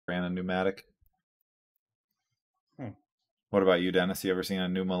ran a pneumatic. Hmm. What about you, Dennis? You ever seen a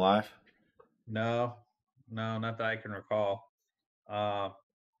pneuma live? No, no, not that I can recall. Uh,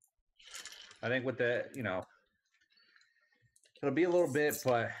 I think with the, it'll be a little bit,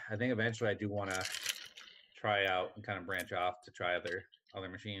 but I think eventually I do want to try out and kind of branch off to try other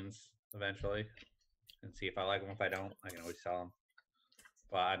machines eventually and see if I like them. If I don't, I can always sell them.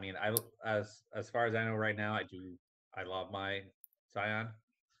 But I mean, as far as I know right now, I love my Scion.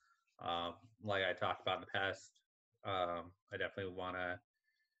 Like I talked about in the past, I definitely want to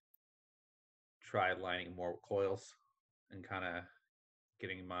try lining more coils and kind of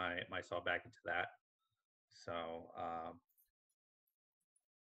getting myself back into that. So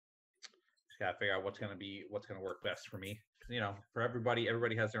just gotta figure out what's gonna work best for me. For everybody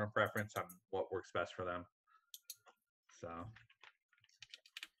has their own preference on what works best for them. So,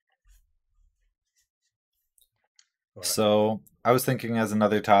 but So I was thinking as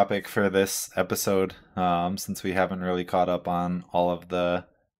another topic for this episode, since we haven't really caught up on all of the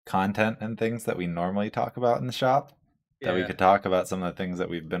content and things that we normally talk about in the shop, that we yeah, could talk about some of the things that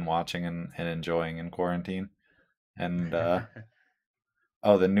we've been watching and enjoying in quarantine. And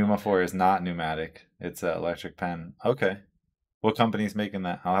oh, the oh Numa man, 4 is not pneumatic; it's an electric pen. Okay, what company's making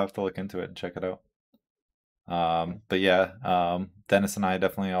that? I'll have to look into it and check it out. But yeah, Dennis and I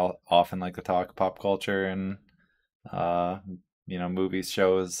definitely all often like to talk pop culture and uh, movies,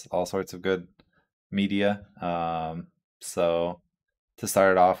 shows, all sorts of good media. So to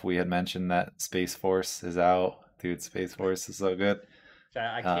start it off, we had mentioned that Space Force is out. Dude, Space Force is so good.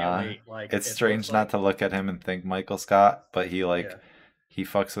 I can't Uh, wait. Like it's it looks strange not like to look at him and think Michael Scott, but yeah, he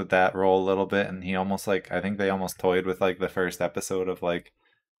fucks with that role a little bit, and he almost like I think they almost toyed with like the first episode of like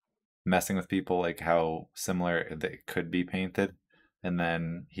messing with people like how similar they could be painted, and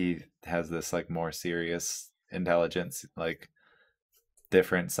then he has this like more serious intelligence like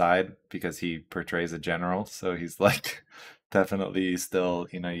different side because he portrays a general, so he's like definitely still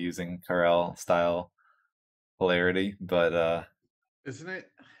using Carell style hilarity, but isn't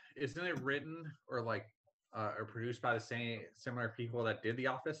it? Isn't it written or produced by the same similar people that did The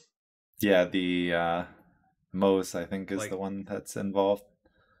Office? yeah, the Mose I think is the Like one that's involved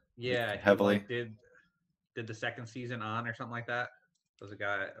yeah, he heavily. like did the second season on or something like that. There's a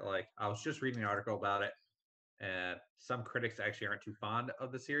guy like I was just reading an article about it, and some critics actually aren't too fond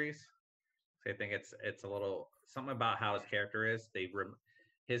of the series. So I think it's a little something about how his character is.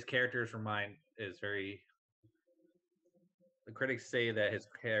 His characters remind is very. The critics say that his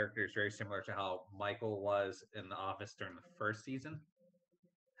character is very similar to how Michael was in The Office during the first season.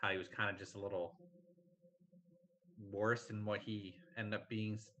 How he was kind of just a little worse than what he ended up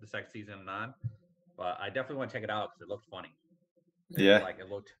being the second season and on. But I definitely want to check it out because it looked funny. Yeah, It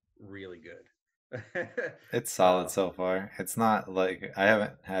looked really good. it's solid So so far. It's not like I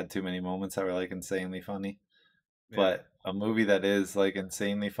haven't had too many moments that were like insanely funny, yeah, but a movie that is like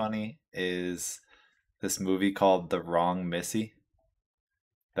insanely funny is this movie called The Wrong Missy.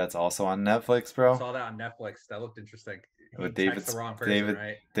 That's also on Netflix, I bro. saw that on Netflix. That looked interesting. He With texted the wrong person, David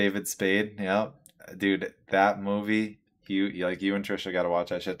right? David Spade. Yep, dude, that movie. Like you and Trisha got to watch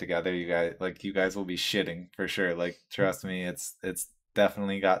that shit together. You guys will be shitting for sure. Like trust me, it's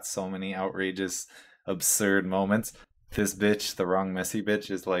definitely got so many outrageous, absurd moments. This bitch, the wrong messy bitch,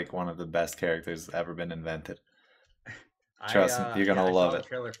 is like one of the best characters ever been invented. Trust me, you're gonna I love saw the it.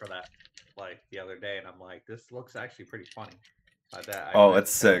 trailer for that like the other day, and I'm like, this looks actually pretty funny. I Oh, might have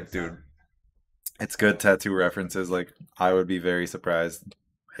it's to check sick, this out. dude. It's good So tattoo references. Like I would be very surprised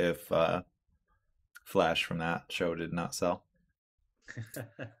if Flash from that show did not sell.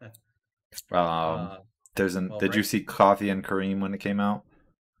 Um, uh, there's an. well, Did you right? see Coffee and Kareem when it came out?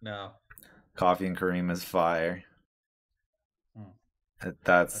 No, Coffee and Kareem is fire. hmm,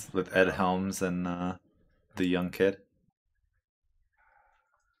 I have That's to check with that Ed out. Helms and the young kid.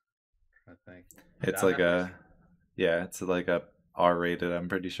 I think is It's that on like Netflix? yeah, it's like a R rated. I'm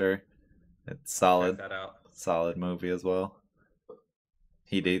pretty sure. It's Check solid, that out. solid movie as well.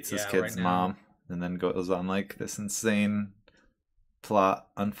 He dates his Yeah, right kid's mom now, and then goes on like this insane plot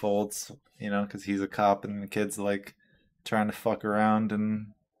unfolds. Because he's a cop and the kid's like trying to fuck around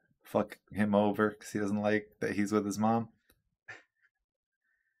and fuck him over because he doesn't like that he's with his mom.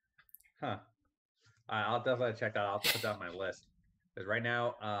 huh? I'll definitely check that out. I'll put that on my list. Because right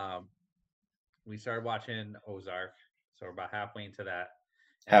now, we started watching Ozark, so we're about halfway into that,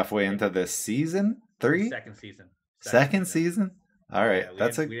 and Halfway it into this season three, second season, second second season. season. All right, Yeah,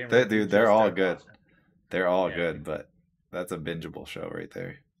 that's we dude. They're just all started good. watching it. They're all Yeah, good, but that's a bingeable show right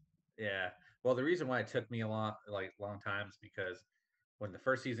there. yeah. Well, the reason why it took me a long time is because when the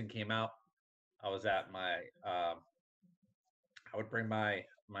first season came out, I was at my I would bring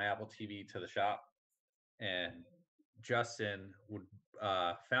my Apple TV to the shop, and Justin would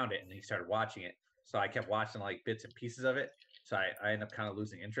found it and he started watching it. So I kept watching like bits and pieces of it. So I ended up kind of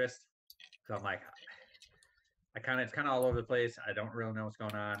losing interest. So I'm like, it's kind of all over the place. I don't really know what's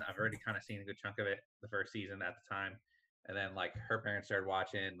going on. I've already kind of seen a good chunk of it the first season at the time, and then like her parents started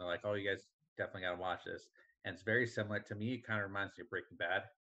watching. And they're like, "Oh, you guys definitely got to watch this." And it's very similar to me. It kind of reminds me of Breaking Bad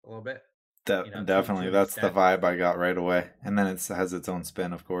a little bit, to Definitely, an that's the extent. vibe I got right away. And then it has its own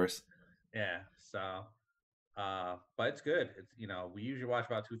spin, of course. Yeah. So, but it's good. It's we usually watch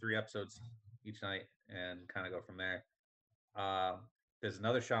about 2-3 episodes each night and kind of go from there. Um, there's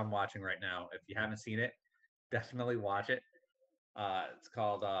another show I'm watching right now. If you haven't seen it, definitely watch it. It's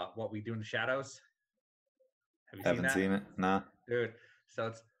called What We Do in the Shadows. Have you seen Haven't that, seen it. Nah. dude? So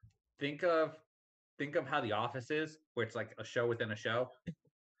it's think of think of how The Office is, where it's like a show within a show,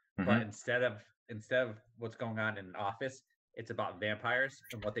 but Mm-hmm. instead of what's going on in an office, it's about vampires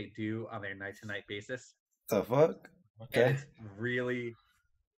and what they do on their night to night basis, The fuck? and Okay.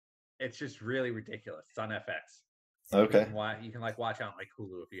 it's just really ridiculous. It's on FX, but Okay. you can like watch it on like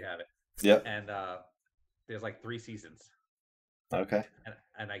Hulu if you have it, Yep. and there's like 3 seasons, Okay.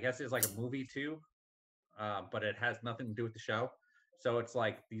 and I guess there's like a movie too, but it has nothing to do with the show. So it's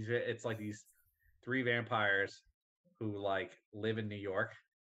like these three vampires who like live in New York,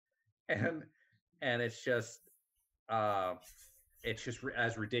 and and uh, it's just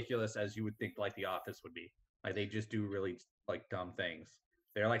as ridiculous as you would think like The Office would be. Like they just do really like dumb things.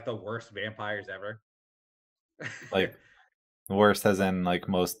 They're like the worst vampires ever. Like worst as in like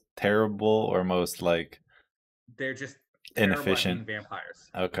most terrible or most like They're just terrible at inefficient. being vampires.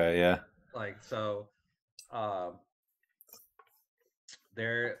 Okay, yeah. Like so, um,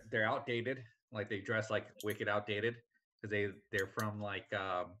 they're outdated. Like they dress like wicked outdated because they're from like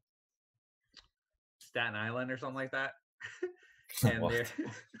Staten Island or something like that, and they're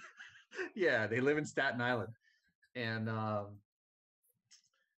What? yeah, they live in Staten Island, and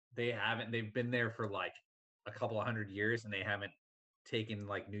they've been there for like a couple of 100 years, and they haven't taken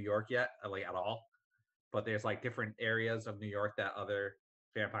like New York yet, like at all. But there's like different areas of New York that other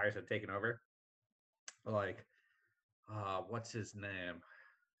vampires have taken over. Like, what's his name?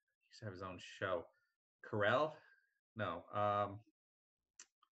 He used to have his own show. Carell? No.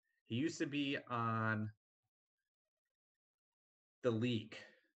 He used to be on The League,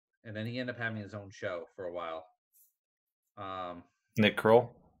 and then he ended up having his own show for a while. Um, Nick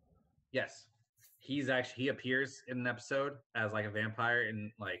Kroll? yes, he appears in an episode as like a vampire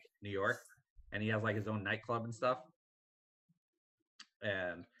in like New York, and he has like his own nightclub and stuff.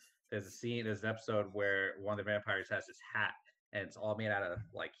 And there's an episode where one of the vampires has this hat, and it's all made out of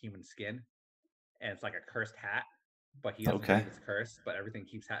like human skin, and it's like a cursed hat, but he doesn't Okay. believe it's cursed, but everything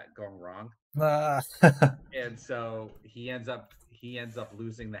keeps going wrong, Ah. and so he ends up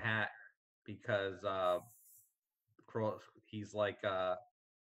losing the hat because he's like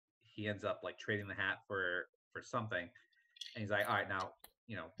he ends up like trading the hat for something, and he's like, all right, now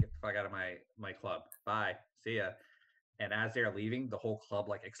get the fuck out of my club, bye, see ya. And as they're leaving, the whole club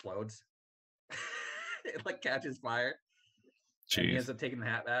like explodes. It like catches fire, and he ends Jeez. up taking the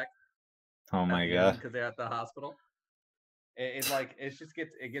hat back Oh at my the end god. because they're at the hospital.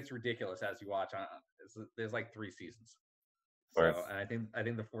 It gets ridiculous as you watch on. There's like 3 seasons, so Worth. and I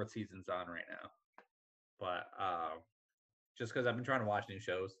think the fourth season's on right now. But just because I've been trying to watch new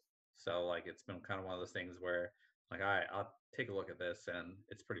shows, so like it's been kind of one of those things where like, all right, I'll take a look at this, and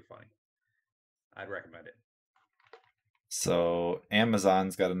it's pretty funny. I'd recommend it. So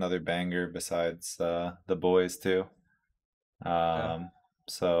Amazon's got another banger besides the boys too. Yeah. Um,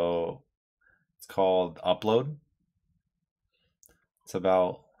 so it's called Upload. It's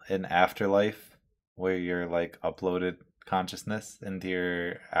about an afterlife where you're like uploaded consciousness into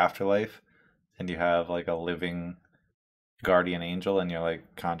your afterlife and you have like a living guardian angel and you're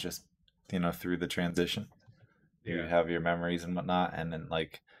like conscious, through the transition. You Yeah. have your memories and whatnot, and then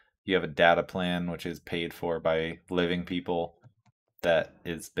like you have a data plan which is paid for by living people that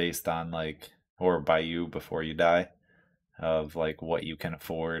is based on like or by you before you die of like what you can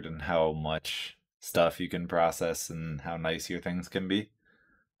afford and how much stuff you can process and how nice your things can be.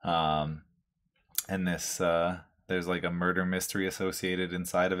 Um, and there's like a murder mystery associated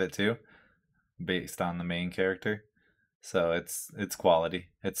inside of it too, based on the main character. So it's quality.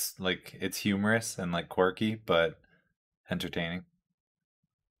 It's like it's humorous and like quirky, but entertaining.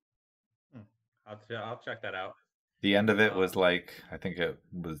 Hmm. I'll check that out. The end of it was Um, like I think it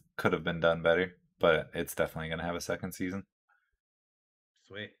was could have been done better, but it's definitely gonna have a second season.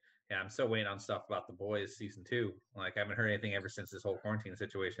 Sweet. Yeah, I'm still waiting on stuff about The Boys season 2. Like, I haven't heard anything ever since this whole quarantine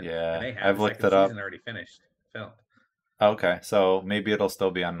situation, and Yeah, they had I've the looked second it season up. already finished, filmed. Okay, so maybe it'll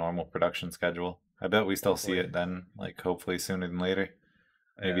still be on normal production schedule. I bet we still see Hopefully. it then, like hopefully sooner than later.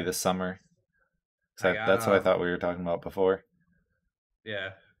 Maybe Yeah. this summer. I 'Cause got that's what I thought we were talking about before.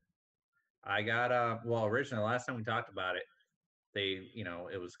 yeah. I got well, originally last time we talked about it,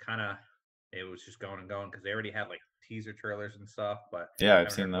 it was kind of it was just going and going because they already had like teaser trailers and stuff, but Yeah, I've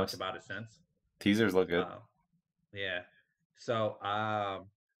haven't seen heard much those. about it since. Teasers look good. Um, yeah. So I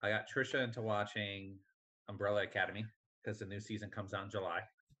got Trisha into watching Umbrella Academy because the new season comes out in July.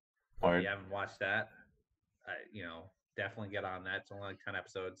 So if you Or haven't watched that, definitely get on that. It's only like 10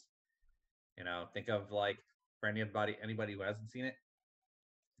 episodes. Think of like for anybody who hasn't seen it,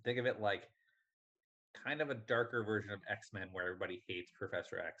 think of it like kind of a darker version of X-Men where everybody hates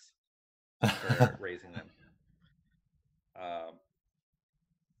Professor X for raising them. Um,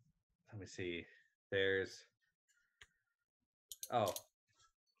 let me see. There's oh,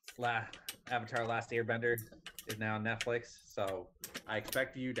 La- Avatar: Last Airbender is now on Netflix, so I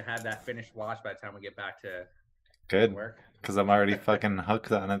expect you to have that finished watch by the time we get back to good. work. Because I'm already fucking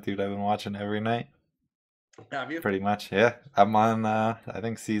hooked on it, dude. I've been watching every night. Have you? Pretty much, yeah. I'm on I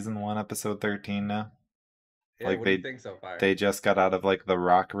think season 1, episode 13 now. Yeah. Like What do you think so far? they just got out of like the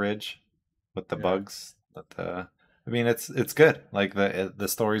rock ridge with the Yeah. bugs. But I mean it's good. Like the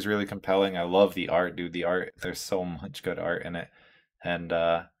story's really compelling. I love the art, dude. The art, there's so much good art in it. And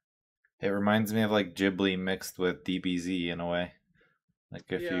it reminds me of like Ghibli mixed with DBZ in a way. Like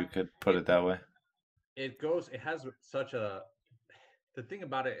if Yeah. you could put It it that way. it has such a the thing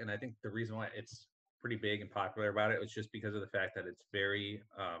about it, and I think the reason why it's pretty big and popular about it was just because of the fact that it's very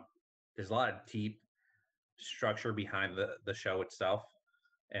there's a lot of deep structure behind the show itself,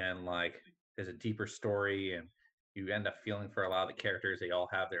 and like there's a deeper story, and you end up feeling for a lot of the characters. They all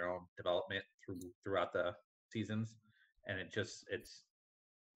have their own development throughout the seasons, and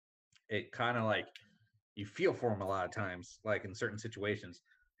it kind of like you feel for them a lot of times, like in certain situations.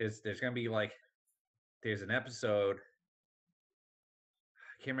 There's gonna be like there's an episode.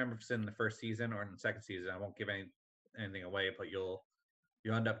 I can't remember if it's in the first season or in the second season. I won't give anything away, but you'll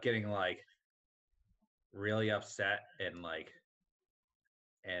end up getting like really upset and like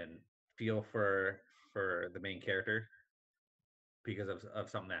and feel for the main character because of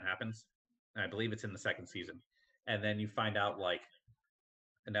something that happens. And I believe it's in the second season. And then you find out like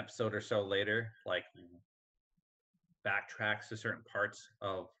an episode or so later, like backtracks to certain parts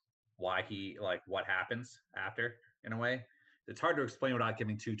of why he like what happens after in a way. It's hard to explain without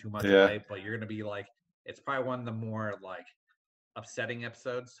giving too much Yeah. away, but you're gonna be like it's probably one of the more like upsetting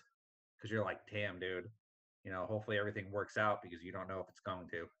episodes because you're like, damn, dude, hopefully everything works out because you don't know if it's going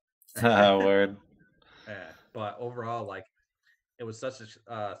to. Word. But overall, like it was such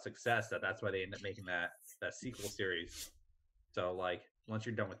a success that's why they ended up making that sequel series. So like once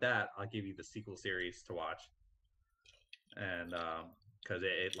you're done with that, I'll give you the sequel series to watch, and because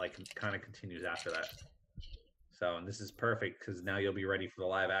it like kind of continues after that. So and this is perfect because now you'll be ready for the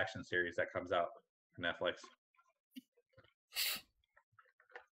live action series that comes out for Netflix.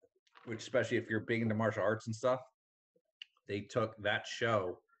 Which especially if you're big into martial arts and stuff, they took that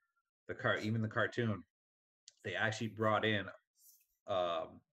show, even the cartoon, they actually brought in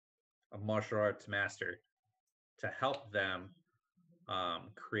um, a martial arts master to help them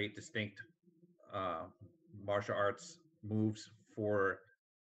create distinct uh, martial arts moves for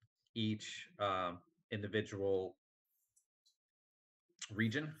each individual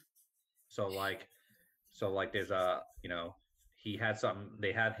region. So like, there's he had something.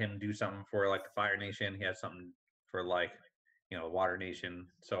 They had him do something for like the Fire Nation. He had something for like, Water Nation,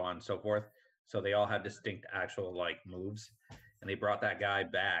 so on and so forth. So they all had distinct actual like moves, and they brought that guy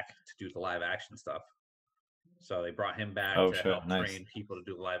back to do the live action stuff. So they brought him back Oh to shit, help nice. train people to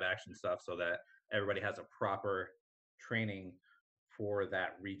do the live action stuff so that everybody has a proper training for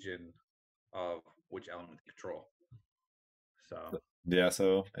that region of which element to control. So Yeah,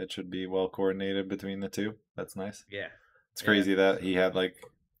 so it should be well coordinated between the two. That's nice. yeah, It's yeah. crazy that So he had like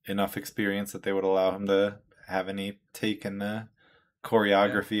enough experience that they would allow him to have any take in the yeah.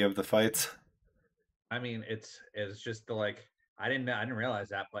 choreography of the fights. I mean, it's just the like I didn't realize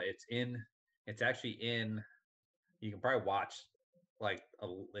that, but it's actually in. You can probably watch like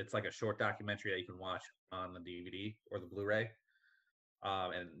it's like a short documentary that you can watch on the DVD or the Blu-ray,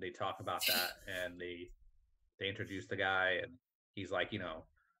 and they talk about that, and they introduce the guy, and he's like,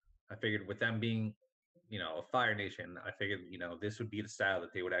 I figured with them being, a Fire Nation, I figured, this would be the style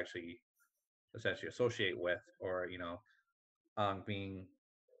that they would actually essentially associate with, or being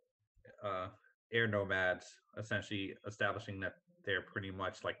uh, air nomads, essentially establishing that they're pretty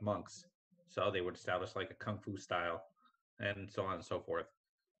much like monks. So they would establish like a kung fu style, and so on and so forth.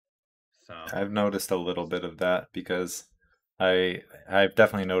 So I've noticed a little bit of that because I've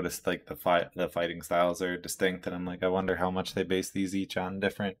definitely noticed like the fighting styles are distinct, and I'm like, I wonder how much they base these each on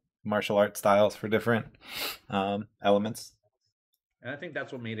different martial art styles for different elements. And I think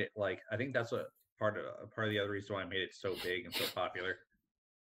that's what made it like. I think that's what part of the other reason why I made it so big and so popular.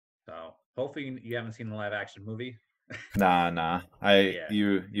 So hopefully you haven't seen the live action movie. Nah, nah. I Yeah,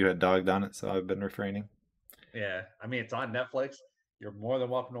 you had dogged on it, so I've been refraining. yeah. I mean, it's on Netflix. You're more than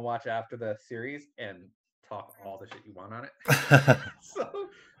welcome to watch after the series and talk all the shit you want on it. So,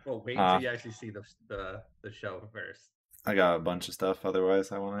 well, wait until uh, you actually see the show first. I got a bunch of stuff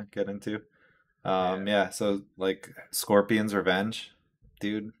otherwise I want to get into. Yeah, Yeah, so like Scorpion's Revenge,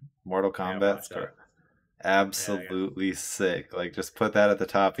 dude, Mortal I gotta Kombat's watch that. Yeah, absolutely sick. Like, just put that at the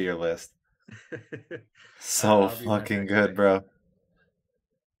top of your list. I got. So That'll be my fucking next good, thing. bro.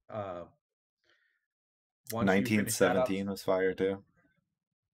 Uh, once you finish that up, 1917 was fire too.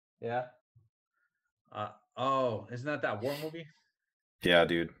 yeah. Oh, isn't that war movie? Yeah,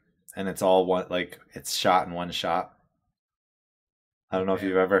 dude. And it's all one, like, it's shot in one shot. I don't know if Okay.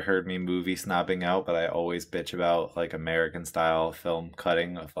 you've ever heard me movie snobbing out, but I always bitch about like American style film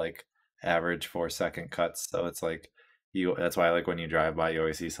cutting of like average 4 second cuts. So it's like that's why like when you drive by you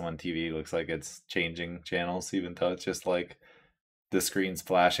always see someone TV looks like it's changing channels, even though it's just like the screen's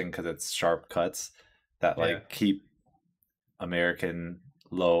flashing because it's sharp cuts that Yeah. like keep American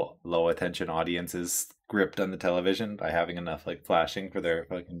low attention audiences gripped on the television by having enough like flashing for their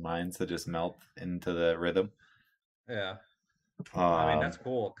fucking minds to just melt into the rhythm. Yeah. I mean, Um, that's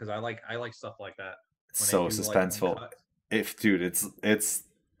cool because I like stuff like that when they so do like one suspenseful. cut. If dude,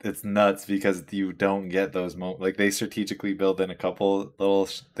 it's nuts because you don't get those like they strategically build in a couple little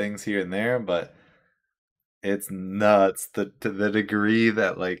things here and there, but it's nuts to the degree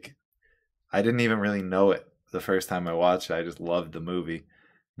that like I didn't even really know it the first time I watched it. I just loved the movie.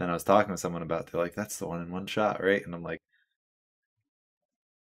 Then I was talking to someone about it. They're like, "That's the one in one shot, right?" And I'm like,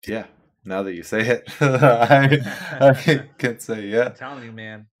 "Yeah." Now that you say it, I can say I'm yeah. telling you,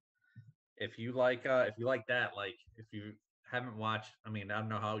 man. If you like that, like if you haven't watched, I mean, I don't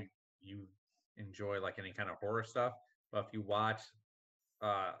know how you enjoy like any kind of horror stuff, but if you watch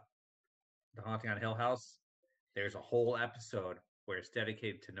uh The Haunting on Hill House, there's a whole episode where it's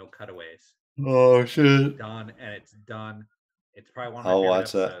dedicated to no cutaways, Oh and it's shit! done and it's done. It's probably one of my I'll favorite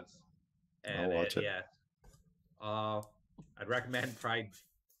watch that. episodes, I'll and watch it. yeah, uh, I'd recommend probably.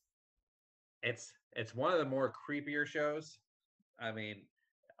 It's one of the more creepier shows. I mean,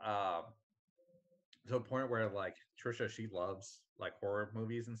 um, to a point where like Trisha, she loves like horror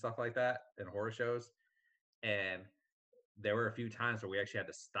movies and stuff like that and horror shows. And there were a few times where we actually had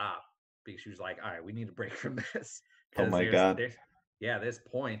to stop because she was like, "All right, we need a break from this," Oh because my god. there's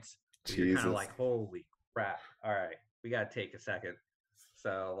points where you're kind of Jesus. like, "Holy crap! All right, we got to take a second."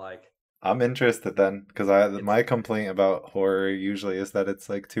 So like, I'm interested then, because I it's my complaint about horror usually is that it's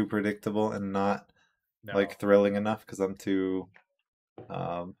like too predictable and not no, like thrilling enough. Because I'm too,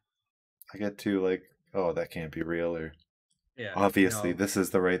 um, I get too like, oh, that can't be real, or yeah, obviously no, this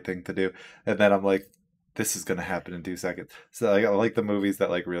is the right thing to do, and then I'm like, this is gonna happen in 2 seconds. So like, I like the movies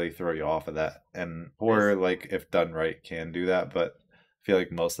that like really throw you off of that, and this horror like if done right can do that. But I feel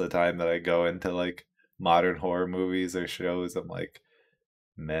like most of the time that I go into like modern horror movies or shows, I'm like,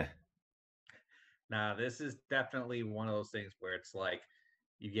 meh. Nah, this is definitely one of those things where it's like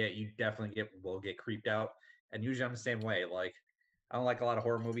you definitely will get creeped out. And usually I'm the same way. Like I don't like a lot of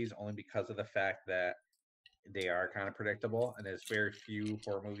horror movies only because of the fact that they are kind of predictable and there's very few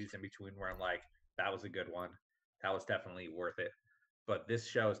horror movies in between where I'm like, that was a good one. That was definitely worth it. But this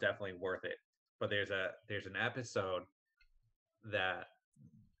show is definitely worth it. But there's an episode that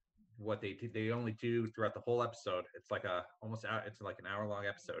what they only do throughout the whole episode, it's like a almost out it's like an hour long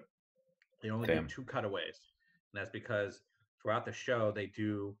episode. They only do Damn. two cutaways, and that's because throughout the show they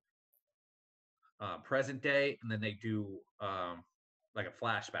do present day, and then they do like a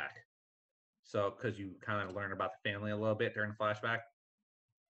flashback. So because you kind of learn about the family a little bit during the flashback,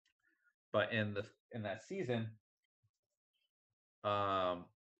 but in that season, um,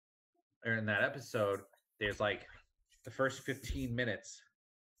 or in that episode, there's like the first 15 minutes.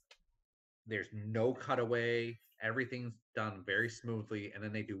 There's no cutaway. Everything's done very smoothly, and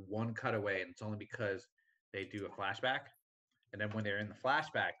then they do one cutaway, and it's only because they do a flashback. And then when they're in the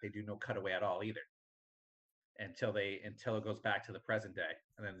flashback, they do no cutaway at all either until it goes back to the present day.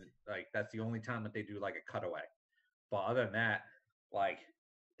 And then like that's the only time that they do like a cutaway. But other than that, like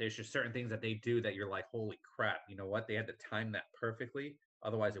there's just certain things that they do that you're like, holy crap, you know what? They had to time that perfectly.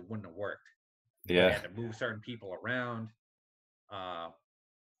 Otherwise it wouldn't have worked. Because they Yeah. had to move certain people around. Uh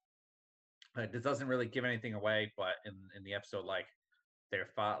this doesn't really give anything away, but in the episode, like their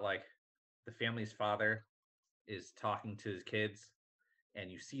like the family's father is talking to his kids,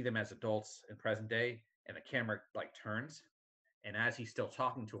 and you see them as adults in present day, and the camera like turns, and as he's still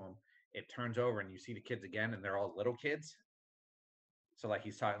talking to them, it turns over, and you see the kids again, and they're all little kids. So like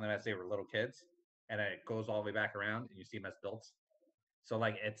he's talking to them as they were little kids, and then it goes all the way back around, and you see them as adults. So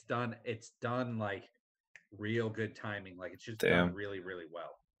like it's done like real good timing. Like it's just done Damn. really, really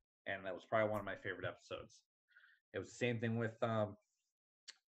well. And that was probably one of my favorite episodes. It was the same thing with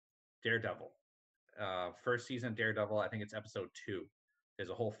Daredevil. First season Daredevil, I think it's episode 2. There's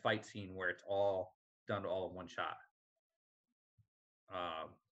a whole fight scene where it's all done all in one shot. Um,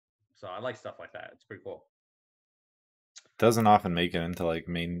 so I like stuff like that. It's pretty cool. Doesn't often make it into like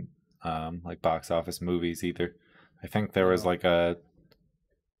main like box office movies either. I think there was No, like a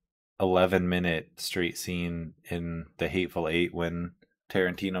 11-minute straight scene in The Hateful Eight when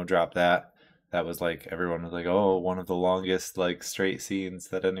Tarantino dropped that. That was like everyone was like, "Oh, one of the longest like straight scenes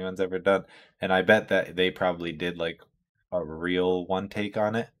that anyone's ever done." And I bet that they probably did like a real one take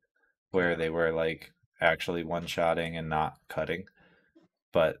on it where yeah, they were like actually one-shotting and not cutting.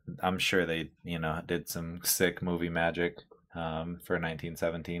 But I'm sure they, did some sick movie magic for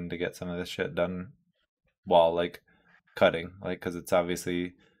 1917 to get some of this shit done while like cutting, like because it's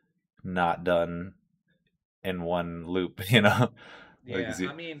obviously not done in one loop, like yeah.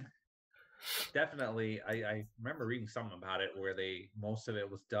 I mean, definitely. I remember reading something about it where they most of it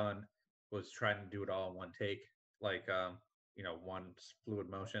was done was trying to do it all in one take, like one fluid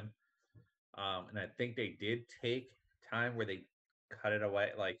motion. And I think they did take time where they cut it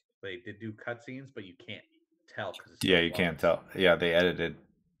away, like they did do cut scenes, but you can't tell because it's yeah, so you can't flawless. tell. Yeah, they edited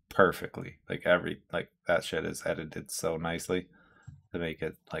perfectly. Like that shit is edited so nicely to make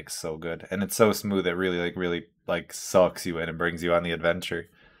it like so good, and it's so smooth. It really like sucks you in and brings you on the adventure.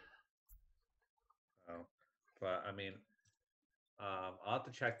 So, but I mean, I'll have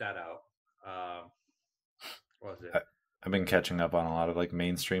to check that out. What was it? I, I've been catching up on a lot of like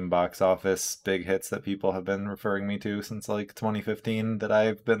mainstream box office big hits that people have been referring me to since like 2015 that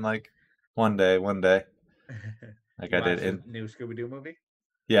I've been like one day. Like You I did watched the in new Scooby Doo movie?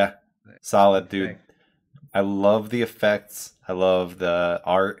 yeah, What'd solid you think? dude. I love the effects. I love the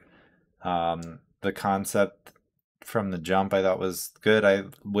art. The concept from the jump I thought was good. I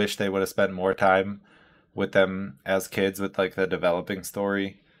wish they would have spent more time with them as kids with like the developing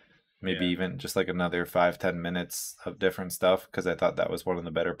story. Maybe Yeah. even just like another 5-10 minutes of different stuff because I thought that was one of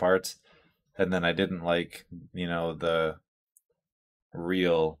the better parts. And then I didn't like, the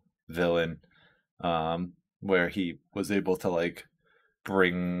real villain, where he was able to like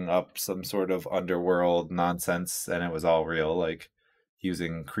bring up some sort of underworld nonsense and it was all real, like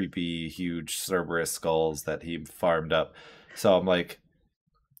using creepy, huge Cerberus skulls that he farmed up. So I'm like,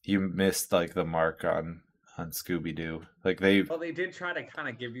 you missed like the mark on Scooby Doo. Like they Well, they did try to kind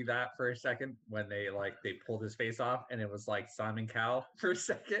of give you that for a second when they pulled his face off, and it was like Simon Cowell for a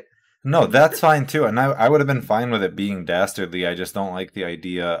second. no, that's fine too. And I would have been fine with it being dastardly. I just don't like the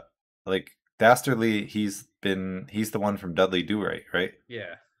idea like dastardly, he's the one from Dudley Do Right, right?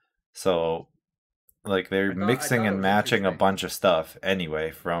 Yeah, So like they're I mixing thought it and was matching a interesting. bunch of stuff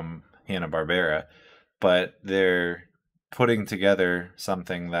anyway from Hanna-Barbera, but they're putting together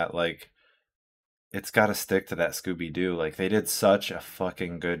something that like it's got to stick to that Scooby-Doo. Like they did such a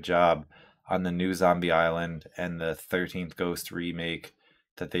fucking good job on the new Zombie Island and the 13th Ghost remake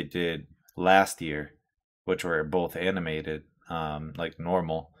that they did last year, which were both animated, like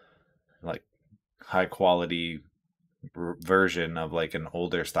normal, like high quality version of like an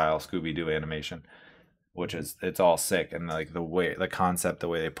older style Scooby-Doo animation, which Hmm. is it's all sick, and like the concept, the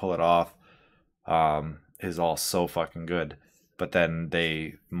way they pull it off, is all so fucking good. But then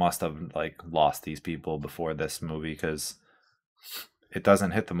they must have like lost these people before this movie because it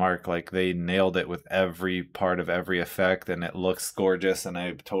doesn't hit the mark. Like they nailed it with every part of every effect, and it looks gorgeous, and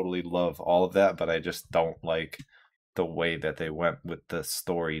I totally love all of that. But I just don't like the way that they went with the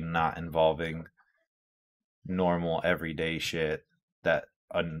story not involving normal everyday shit that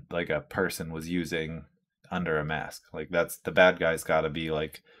like a person was using under a mask. Like that's the bad guy's got to be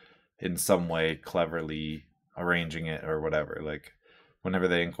like in some way cleverly arranging it or whatever. Like whenever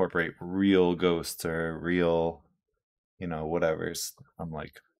they incorporate real ghosts or real, whatever's, I'm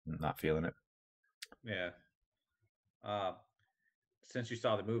like not feeling it. Yeah. Uh, since you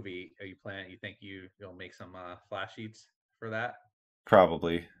saw the movie, are you planning? You think you'll make some flash sheets for that,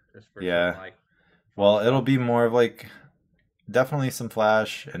 Probably. just for some Yeah. like fun Well, it'll stuff? be more of like definitely some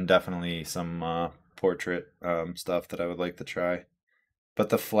flash and definitely some portrait stuff that I would like to try. But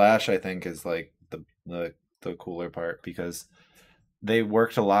the flash I think is like the cooler part because they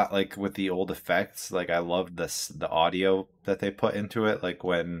worked a lot like with the old effects. Like I loved the audio that they put into it, like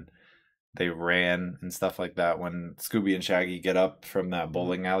when they ran and stuff like that when Scooby and Shaggy get up from that Mhm.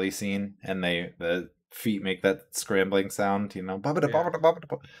 bowling alley scene and the feet make that scrambling sound, Yeah,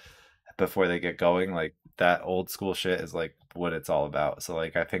 before they get going. Like that old school shit is like what it's all about. So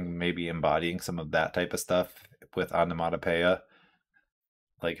like I think maybe embodying some of that type of stuff with onomatopoeia,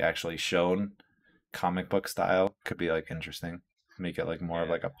 like actually shown comic book style, could be like interesting. Make it like more of yeah,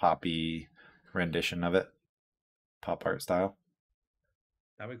 like a poppy rendition of it, pop art style.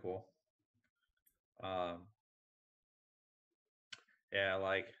 that'd be cool. Um, yeah,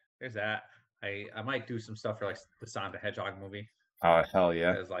 like there's that. I might do some stuff for like the Sonic the Hedgehog movie Oh hell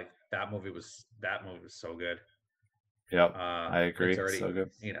yeah. because like that movie was so good. Yep. Uh, I it's agree. already So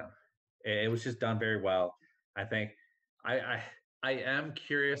good. it was just done very well. I think I I I am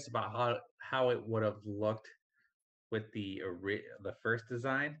curious about how it would have looked with the first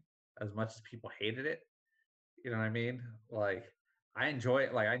design as much as people hated it. You know what I mean? Like I enjoy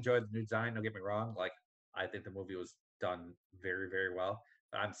it. Like I enjoyed the new design. Don't get me wrong. Like I think the movie was done very, very well.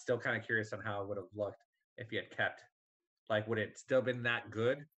 But I'm still kind of curious on how it would have looked if you had kept. Like, would it still been that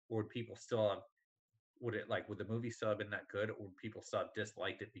good, or would people still have? Would the movie still have been that good, or would people still have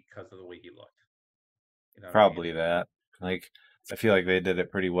disliked it because of the way he looked? You know what I mean? Probably that. Like I feel like they did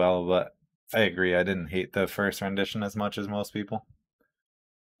it pretty well, but I agree. I didn't hate the first rendition as much as most people.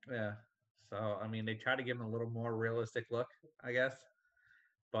 Yeah. So I mean, they try to give him a little more realistic look, I guess.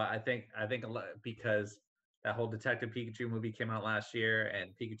 But I think because that whole Detective Pikachu movie came out last year,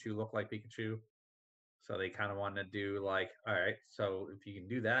 and Pikachu looked like Pikachu, so they kind of wanted to do like, all right, so if you can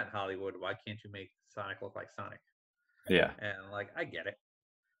do that in Hollywood, why can't you make Sonic look like Sonic? Yeah. And like, I get it.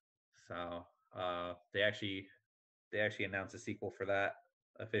 So they actually announced a sequel for that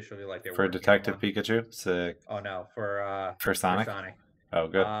officially, like they're For working on Detective one. Pikachu, sick. Oh no, For for Sonic. Sonic. Oh,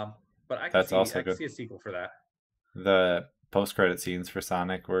 good. Um, but I can That's see also I can good. see a sequel for that. The post-credit scenes for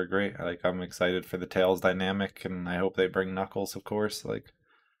Sonic were great. Like I'm excited for the Tails dynamic, and I hope they bring Knuckles, of course. Like,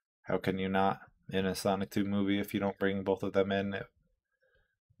 how can you not in a Sonic 2 movie if you don't bring both of them in?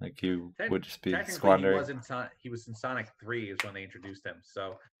 Like you would just be Technically, squandering. he was in Sonic 3 is when they introduced him,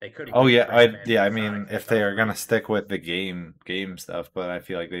 so they could Oh yeah, bring him in I Sonic mean, if they Hedgehog are gonna 3. stick with the game stuff, but I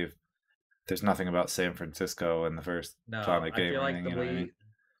feel like there's nothing about San Francisco in the first No, Sonic game or anything. You know what I mean?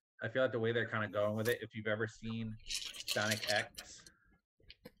 I feel like the way they're kind of going with it. If you've ever seen Sonic X,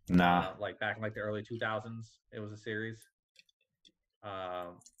 Nah. like back in like the early 2000s, it was a series,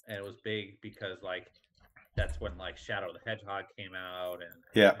 and it was big because like that's when like Shadow the Hedgehog came out,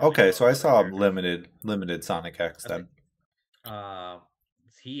 Yeah. and like Okay. all So those I other saw characters. limited Sonic X I think then. um,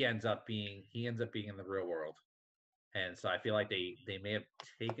 he ends up being in the real world, and so I feel like they may have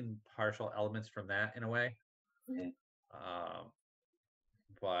taken partial elements from that in a way, um,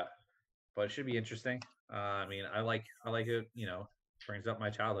 but it should be interesting. I mean, I like it. Brings up my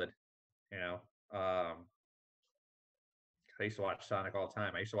childhood. You know, I used to watch Sonic all the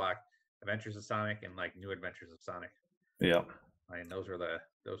time. I used to watch Adventures of Sonic and like New Adventures of Sonic. Yeah. I mean, those are the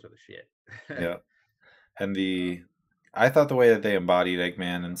shit. Yeah. And I thought the way that they embodied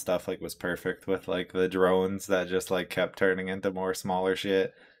Eggman and stuff like was perfect with like the drones that just like kept turning into more smaller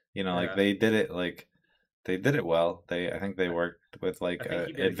shit. Like Yeah, they did it well. I think they I, worked with I like think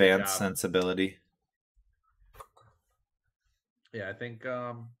he did a good advanced job. sensibility. Yeah, I think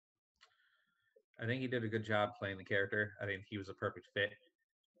he did a good job playing the character. I think he was a perfect fit.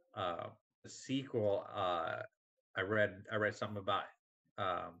 Uh, the sequel, I read something about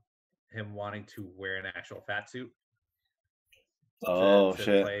um, him wanting to wear an actual fat suit to Oh to shit.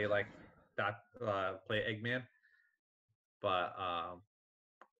 play like that play Eggman, but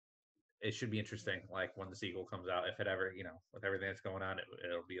it should be interesting. Like when the sequel comes out, if it ever, with everything that's going on,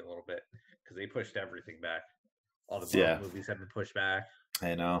 it'll be a little bit because they pushed everything back. All the Marvel Yeah, movies have been pushed back.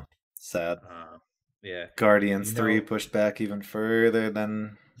 I know. Sad. Uh, yeah, Guardians you 3 know, pushed back even further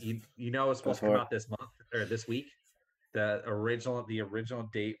than it's supposed to come before. out this month or this week. The original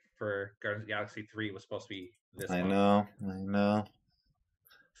date for Guardians of the Galaxy 3 was supposed to be this I month. know. I know.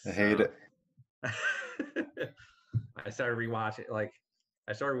 I hate So it. I started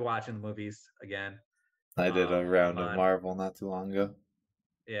rewatching the movies again. I did a I'm round of on Marvel not too long ago.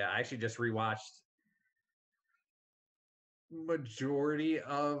 Yeah, I actually just rewatched majority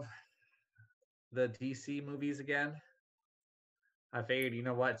of the DC movies again. I figured, you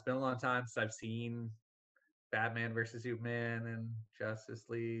know what? It's been a long time since I've seen Batman versus Superman and Justice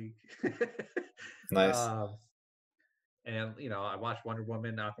League. Nice. um, and I watched Wonder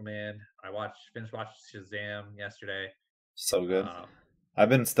Woman, Aquaman. Finished watching Shazam yesterday. So good. Um, I've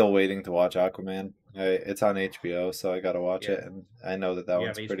been still waiting to watch Aquaman. It's on HBO, so I gotta watch yeah, it, and I know that you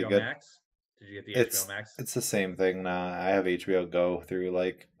have one's pretty HBO good. Max. Did you get the HBO It's Max? it's the same thing now. I have HBO Go through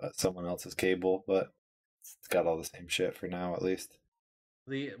like someone else's cable, but it's got all the same shit for now at least.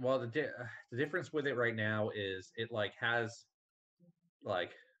 The difference with it right now is it like has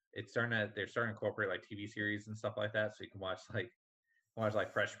like they're starting to incorporate like TV series and stuff like that, so you can watch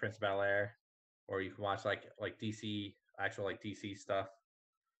like Fresh Prince of Bel Air, or you can watch like DC actual like DC stuff.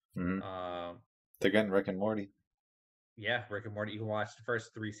 Hmm. Um, They're getting Rick and Morty. yeah, Rick and Morty. You can watch the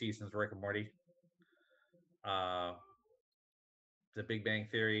first 3 seasons of Rick and Morty. Uh, the Big Bang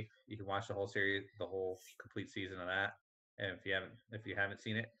Theory. You can watch the whole series, the whole complete season of that. And if you haven't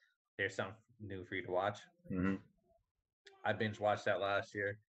seen it, there's something new for you to watch. Hmm. I binge watched that last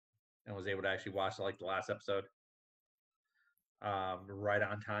year and was able to actually watch like the last episode right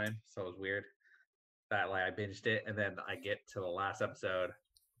on time. So it was weird that like I binged it and then I get to the last episode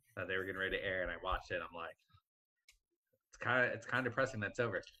that they were getting ready to air and I watched it. I'm like, it's kind of depressing that's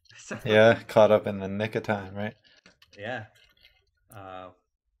over. So Yeah, caught up in the nick of time, right? yeah, uh,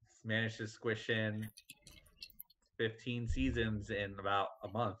 managed to squish in 15 seasons in about a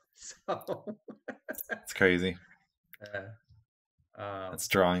month. So It's crazy. um, It's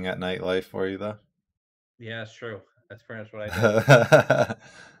drawing at nightlife for you though. yeah, it's true. That's pretty much what I did.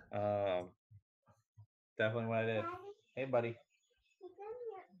 Um, definitely what I did. Hey, buddy,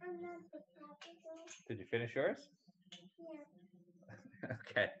 did you finish yours?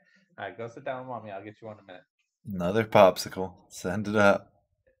 Okay. All right, go sit down with mommy. I'll get you one in a minute. Another popsicle. Send it up.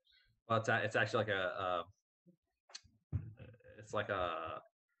 Well, it's actually like it's like a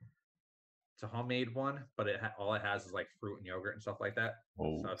it's a homemade one, but all it has is like fruit and yogurt and stuff like that.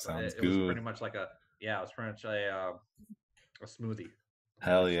 Oh, So sounds it was good. pretty much like it was pretty much a smoothie.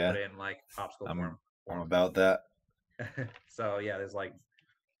 Hell Just put yeah. it in like popsicle I'm I'm form. about that. So yeah, there's like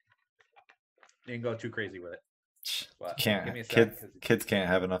you can go too crazy with it. You But give can't me a sec. kids can't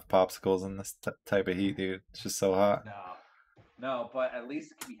have enough popsicles in this type of heat, dude. It's just so hot. No, but at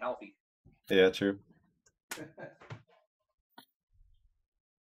least it can be healthy. Yeah, true.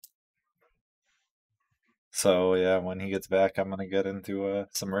 So yeah, when he gets back, I'm gonna get into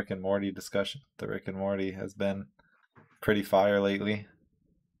some Rick and Morty discussion. The Rick and Morty has been pretty fire lately.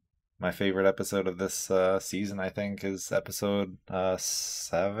 My favorite episode of this season, I think, is episode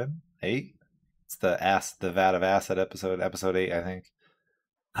 7, 8. It's the vat of acid episode 8, I think.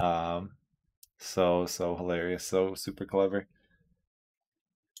 Um, so hilarious, so super clever.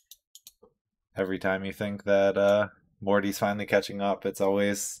 Every time you think that Morty's finally catching up, it's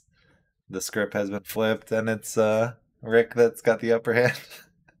always the script has been flipped and it's Rick that's got the upper hand.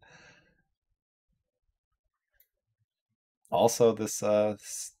 Also, this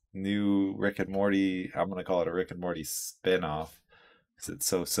new Rick and Morty, I'm gonna call it a Rick and Morty spin-off because it's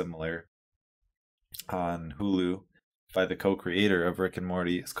so similar, on Hulu by the co-creator of Rick and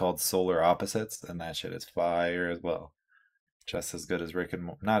Morty. It's called Solar Opposites, and that shit is fire as well. Just as good as Rick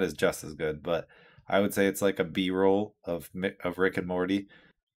and not as just as good, but I would say it's like a B-roll of Rick and Morty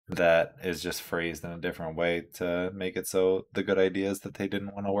that is just phrased in a different way to make it so the good ideas that they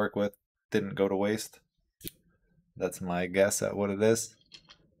didn't want to work with didn't go to waste. That's my guess at what it is.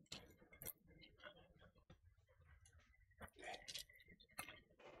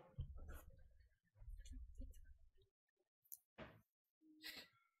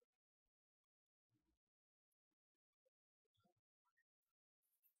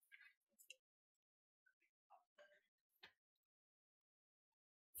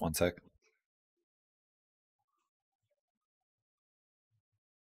 One sec.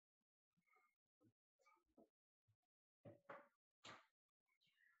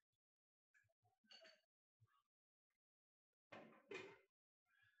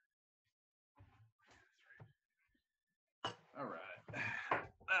 All right.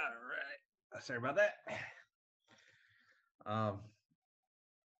 All right. Sorry about that. Um,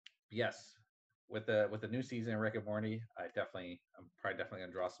 yes, with the new season of Rick and Morty, I'm probably definitely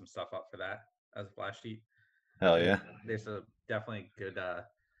gonna draw some stuff up for that as a flash sheet. Hell And yeah. there's a definitely good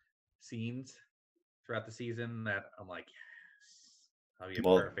scenes throughout the season that I'm like, yes, that'll be a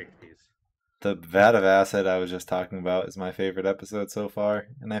Well, perfect piece. the vat of acid I was just talking about is my favorite episode so far,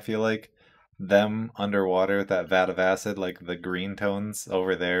 and I feel like them underwater with that vat of acid, like the green tones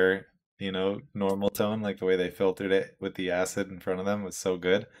over their, normal tone, like the way they filtered it with the acid in front of them was so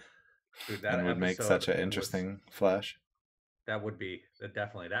good Dude, that and would make episode such an was interesting flash. that would be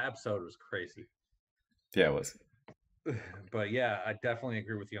definitely that episode was crazy. Yeah, it was. But yeah, I definitely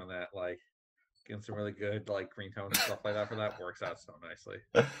agree with you on that. Like getting some really good like green tone and stuff like that for that works out so nicely.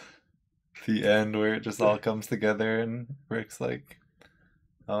 The end where it just all comes together and Rick's like,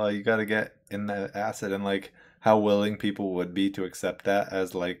 oh, you got to get in the acid, and like how willing people would be to accept that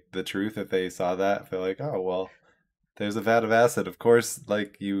as like the truth if they saw that. They're like, oh well, there's a vat of acid. Of course,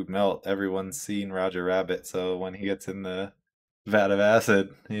 like you melt. Everyone's seen Roger Rabbit, so when he gets in the vat of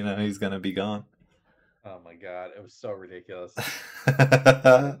acid, he's gonna be gone. Oh my god, it was so ridiculous.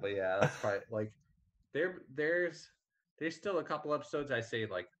 But yeah, that's probably like there. There's still a couple episodes I say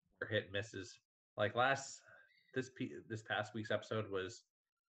like were hit and misses. Like this past week's episode was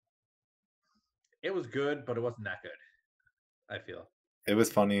it was good, but it wasn't that good. I feel. It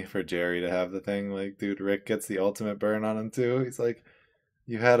was funny for Jerry to have the thing like, dude, Rick gets the ultimate burn on him too. He's like,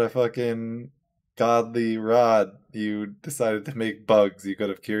 you had a fucking godly rod. You decided to make bugs. You could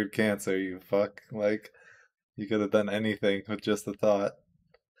have cured cancer. You fuck. Like, you could have done anything with just a thought.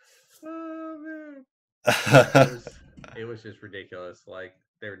 Oh man. Yeah, it was just ridiculous. Like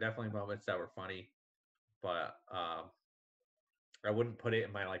there were definitely moments that were funny, but I wouldn't put it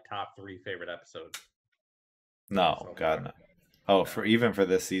in my like top three favorite episodes No, so God far. no. Oh, No. for even for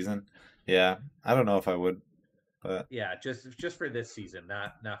this season, yeah. I don't know if I would, but Yeah, just for this season,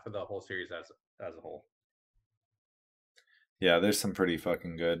 not for the whole series as a whole. yeah, there's some pretty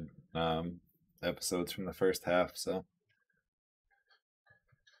fucking good episodes from the first half. So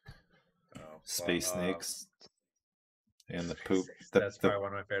Oh, but space snakes and the Space poop, Six, the that's the probably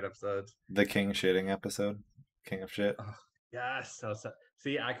one of my favorite episodes. the king shitting episode, king of shit. Oh, yes.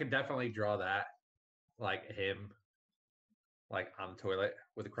 See, I could definitely draw that like him like on the toilet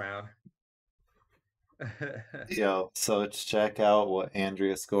with a crown. Yo, so let's check out what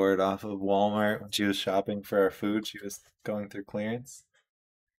Andrea scored off of Walmart when she was shopping for our food. She was going through clearance.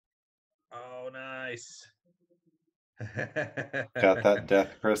 Oh, nice. Got that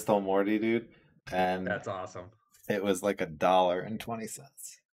Death Crystal Morty, dude, and That's awesome. it was like $1.20.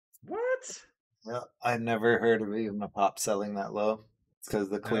 What? Yeah, I never heard of even a pop selling that low. It's because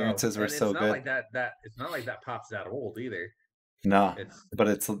the No, clearances were and it's so not good. like that. It's not like that pop's that old either. No, It's but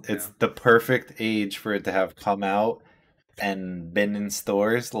it's you it's know. the perfect age for it to have come out and been in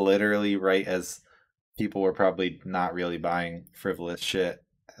stores literally right as people were probably not really buying frivolous shit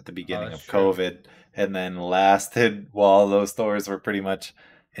at the Oh, beginning that's of true. COVID, and then lasted while those stores were pretty much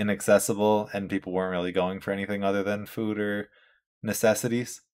inaccessible and people weren't really going for anything other than food or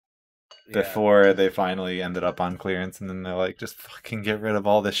necessities Yeah, before just they finally ended up on clearance. And then they're like, just fucking get rid of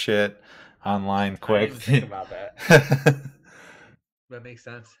all this shit online I didn't quick. even think about that. That makes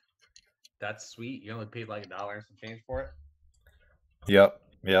sense. That's sweet. You only paid like $1 and some change for it. Yep,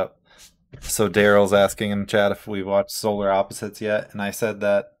 yep. So Daryl's asking in chat if we've watched Solar Opposites yet, and I said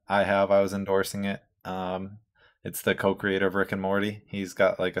that I have. I was endorsing it. It's the co-creator of Rick and Morty. He's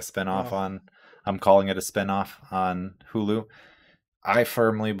got like a spin-off Oh, on. I'm calling it a spin-off on Hulu. I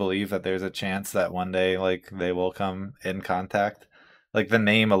firmly believe that there's a chance that one day like they will come in contact. Like the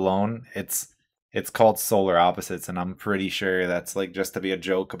name alone, it's called Solar Opposites, and I'm pretty sure that's like just to be a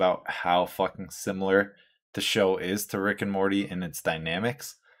joke about how fucking similar the show is to Rick and Morty in its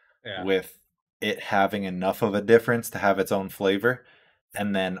dynamics, yeah. with it having enough of a difference to have its own flavor,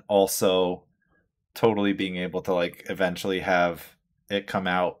 and then also totally being able to like eventually have it come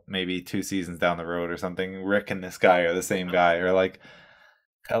out maybe 2 seasons down the road or something. Rick and this guy are the same guy, or like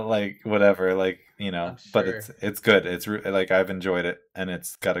whatever, like I'm but sure. it's good. Like I've enjoyed it, and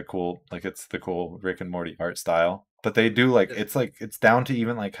it's got a cool, like it's the cool Rick and Morty art style. But they do This, like it's down to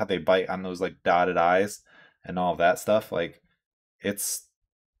even like how they bite on those like dotted eyes and all of that stuff. Like it's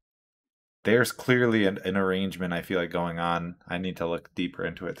there's clearly an arrangement I feel like going on. I need to look deeper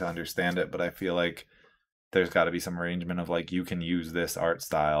into it to understand it, but I feel like there's got to be some arrangement of like you can use this art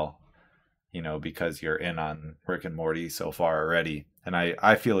style, because you're in on Rick and Morty so far already. And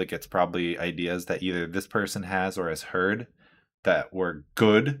I feel like it's probably ideas that either this person has or has heard that were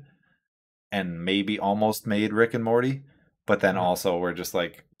good and maybe almost made Rick and Morty, but then uh, also we're just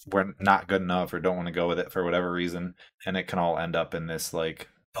like, we're not good enough or don't want to go with it for whatever reason. And it can all end up in this like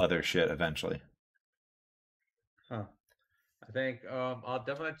other shit eventually. huh. I think I'll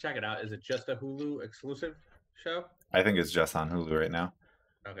definitely check it out. Is it just a Hulu exclusive show? I think it's just on Hulu right now.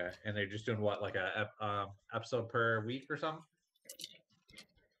 Okay, and they're just doing what like episode per week or something?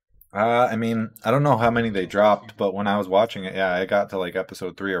 I mean, I don't know how many they Oh, full dropped, season. but when I was watching it, yeah, I got to like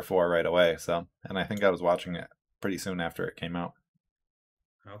episode 3 or 4 right away. So, and I think I was watching it pretty soon after it came out.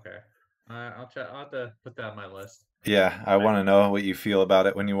 Okay, I'll check. I'll have to put that on my list. Yeah, I I want to know what you feel about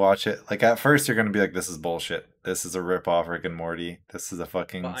it when you watch it. Like at first, you're gonna be like, "This is bullshit. This is a rip off Rick and Morty. This is a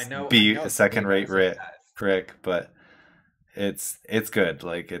But fucking I know it's second made by the rate same guys. Rick." But it's good.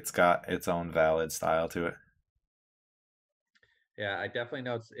 Like it's got its own valid style to it. Yeah, I definitely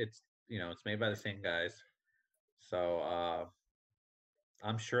know it's it's made by the same guys. So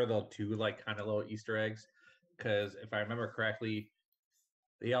I'm sure they'll do like kind of little Easter eggs, because if I remember correctly,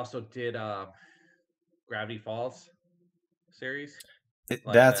 they also did Gravity Falls series,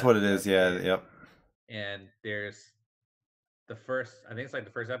 like That's what it is. Yeah. and Yep. there's the first, I think it's like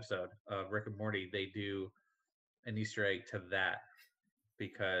the first episode of Rick and Morty. They do an Easter egg to that,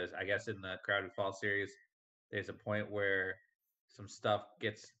 because I guess in the Gravity Falls series, there's a point where some stuff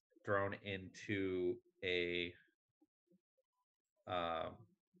gets thrown into a um,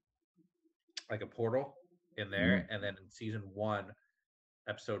 like a portal in there, Mhm. and then in season one,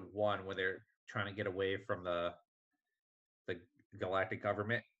 episode one, when they're trying to get away from the galactic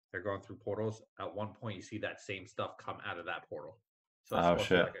government, they're going through portals. At one point, you see that same stuff come out of that portal, so it's Oh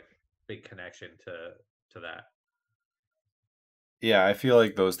supposed to be shit. like a big connection to that. Yeah, I feel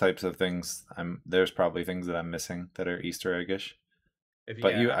like those types of things. There's probably things that I'm missing that are Easter eggish. If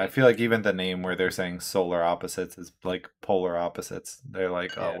But yeah, I I mean, feel like even the name where they're saying solar opposites is like polar opposites. They're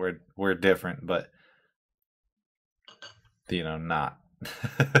like, oh, yeah, we're different, but not.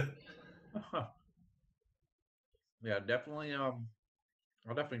 yeah, definitely.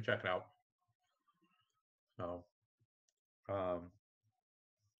 I'll definitely check it out. So, um,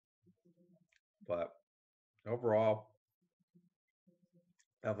 but overall,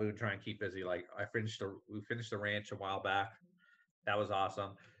 definitely would try and keep busy. Like we finished the ranch a while back. That was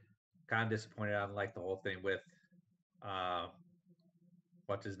awesome. Kind of disappointed on like the whole thing with um,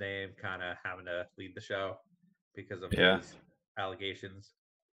 what's his name, kind of having to lead the show because of Yeah. his allegations.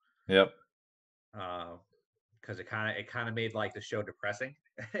 Yep. Because it kind of made like the show depressing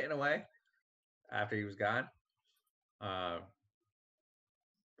in a way after he was gone. Um,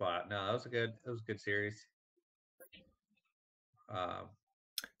 but no, it was a good series. Um,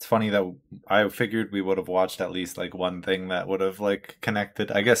 It's funny that I figured we would have watched at least like one thing that would have like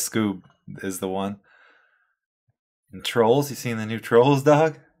connected. I guess Scoob is the one. And Trolls, you seen the new Trolls,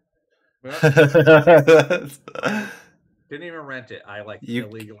 dog? well, didn't even rent it. I like you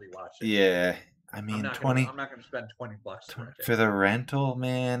illegally watched it. yeah, I I'm mean not gonna 20 I'm not gonna spend $20 to rent it. for the rental,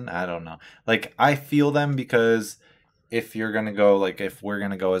 man. I don't know. Like I feel them because if you're gonna go, like if we're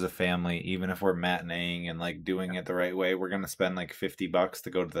gonna go as a family, even if we're matineeing and like doing Yeah. it the right way, we're gonna spend like $50 to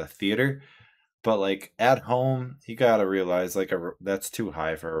go to the theater. But like at home, you gotta realize like that's too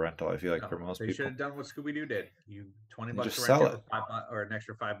high for a rental. I feel like for No, most they should people, have done what Scooby Doo did. You twenty and bucks just to rent sell it, it. or or an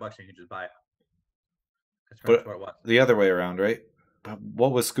extra $5, and you can just buy it. That's pretty much But what it was. the other way around, right? But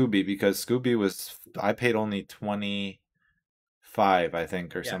what was Scooby? Because Scooby was I paid only 25, I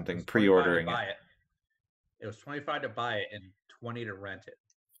think, or Yeah, it something was 25 to pre-ordering it. buy it. It was 25 to buy it and 20 to rent it.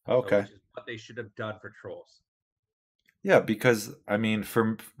 So, Okay. which is what they should have done for Trolls. Yeah, because I mean,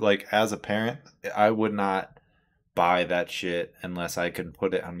 for like as a parent, I would not buy that shit unless I can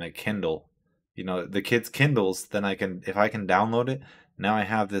put it on my Kindle. The kids' Kindles, then if I can download it, now I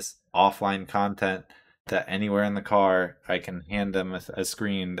have this offline content that anywhere in the car, I can hand them a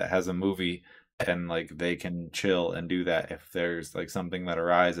screen that has a movie and like they can chill and do that if there's like something that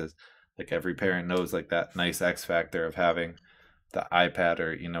arises. Like every parent knows like that nice X factor of having the iPad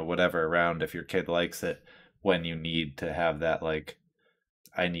or whatever around if your kid likes it when you need to have that like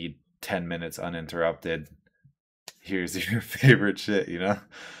I need 10 minutes uninterrupted. Here's your favorite shit.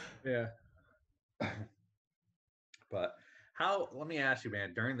 Yeah. But let me ask you,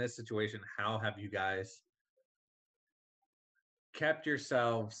 man, during this situation, how have you guys kept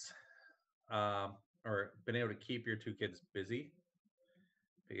yourselves um, or been able to keep your two kids busy?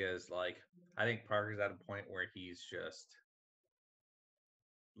 Because, like, I think Parker's at a point where he's just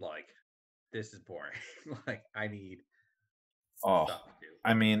like, this is boring. Like, I need Oh, stuff to do.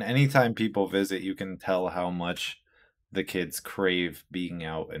 I mean, anytime people visit, you can tell how much the kids crave being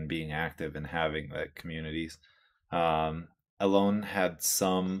out and being active and having like communities. Um, Alone had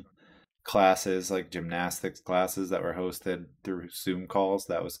some classes like gymnastics classes that were hosted through Zoom calls.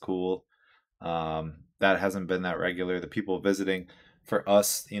 That was cool. That hasn't been that regular. The people visiting for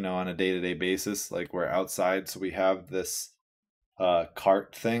us, on a day to day basis, like we're outside, so we have this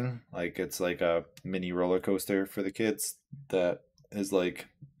cart thing. Like it's like a mini roller coaster for the kids that is like,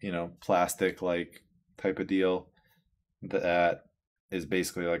 plastic like type of deal that is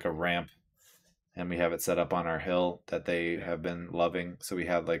basically like a ramp and we have it set up on our hill that they Yeah. have been loving. So we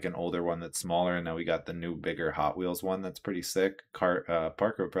had like an older one that's smaller and now we got the new bigger Hot Wheels one that's pretty sick.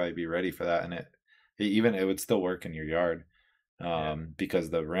 Parker would probably be ready for that and it would still work in your yard. Yeah. Because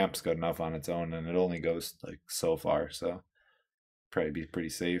the ramp's good enough on its own and it only goes like so far. So probably be pretty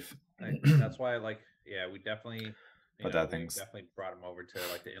safe. That's why, like, yeah, we definitely, But that we thing's definitely brought him over to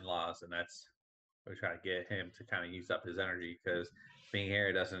like the in-laws, and that's we try to get him to kind of use up his energy, because being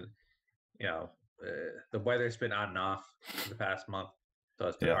here doesn't, you know, the weather's been on and off the past month, So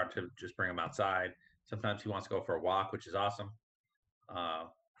it's been Yeah. hard to just bring him outside. Sometimes he wants to go for a walk, which is awesome. Uh,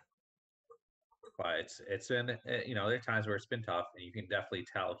 but it's been there are times where it's been tough, and you can definitely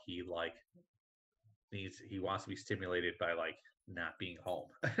tell he wants to be stimulated by like not being home.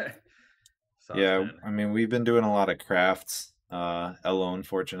 So it's Yeah, been I mean, we've been doing a lot of crafts. Ella,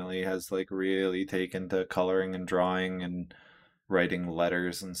 unfortunately, has like really taken to coloring and drawing and writing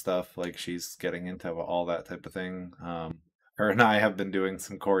letters and stuff. Like she's getting into all that type of thing. Her and I have been doing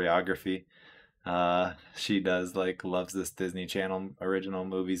some choreography. She does like loves this Disney Channel original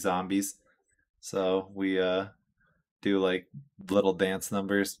movie Zombies. So we do like little dance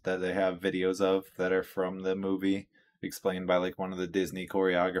numbers that they have videos of that are from the movie explained by like one of the Disney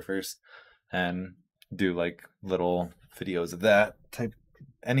choreographers and do like little videos of that type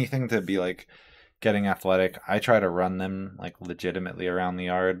anything to be like getting athletic. I try to run them like legitimately around the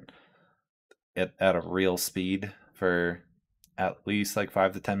yard at a real speed for at least like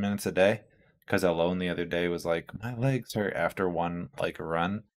 5 to 10 minutes a day. Because alone the other day was like my legs hurt after one like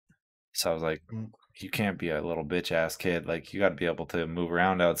run, so I was like, you can't be a little bitch ass kid. Like you got to be able to move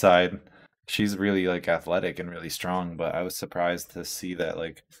around outside. She's really like athletic and really strong, but I was surprised to see that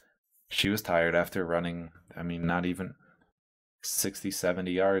like she was tired after running. I mean, not even 60,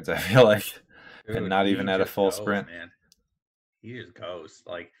 70 yards, I feel like, and dude, not he even at a just full goes, sprint. man. He just goes.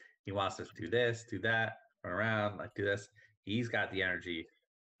 Like he wants to do this, do that, run around, like do this. He's got the energy.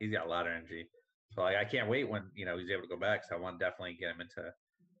 He's got a lot of energy. So like I can't wait when he's able to go back. So I want to definitely get him into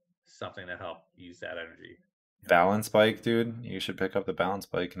something to help use that energy. Balance bike, dude. You should pick up the balance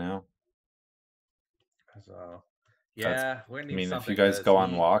bike now. So That's, yeah, we're gonna I need mean, if you something guys because go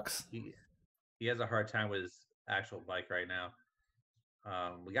on he walks, he he has a hard time with his actual bike right now.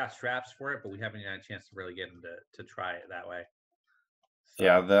 We got straps for it, but we haven't had a chance to really get him to try it that way.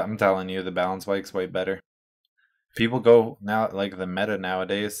 yeah, So I'm telling you, the balance bike's way better. People go now, like the meta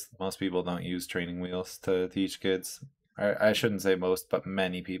nowadays, most people don't use training wheels to teach kids. I shouldn't say most, but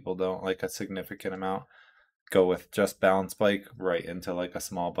many people don't. Like a significant amount go with just balance bike right into like a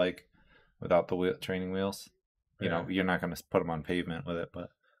small bike without the training wheels. You yeah, know, you're not going to put them on pavement with it,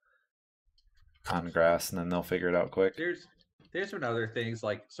 but on so grass, and then they'll figure it out quick. there's been other things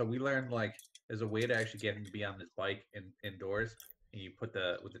like so we learned like there's a way to actually get him to be on this bike indoors, and you put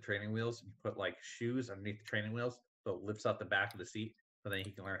the with the training wheels, you put like shoes underneath the training wheels, so it lifts up the back of the seat, so then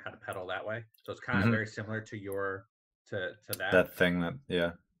he can learn how to pedal that way. So it's kind of Hmm. very similar to your to that, That thing that,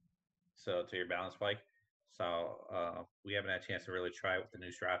 yeah. so to your balance bike. So we haven't had a chance to really try it with the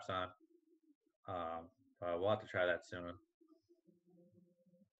new straps on. Um, we'll have to try that soon.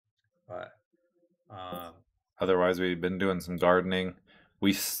 But um, Otherwise, we've been doing some gardening.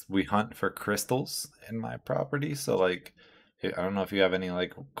 We hunt for crystals in my property, so like I don't know if you have any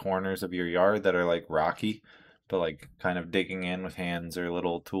like corners of your yard that are like rocky, but like kind of digging in with hands or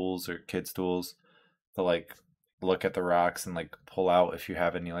little tools or kids' tools to like look at the rocks and like pull out if you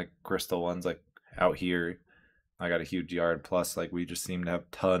have any like crystal ones. Like out here, I got a huge yard. Plus, like we just seem to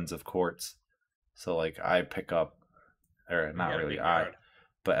have tons of quartz. So like I pick up, or you not got a really big I, yard.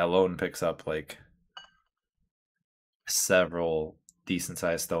 but Elone picks up like several decent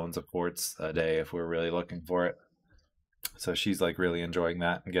sized stones of quartz a day if we're really looking for it. So she's like really enjoying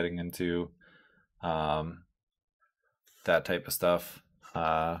that and getting into um, that type of stuff.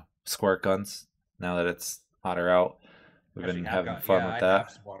 Squirt guns. Now that it's hotter out, we've Actually, been have having gun. fun Yeah, with I that. have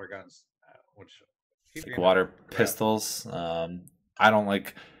some water guns, which people Like are gonna water grab. pistols. I don't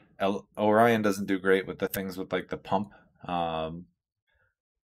like. Orion doesn't do great with the things with like the pump. Um,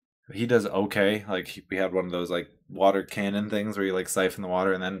 he does okay. Like we had one of those like water cannon things where you like siphon the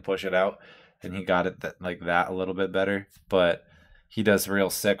water and then push it out, and he got it that a little bit better. But he does real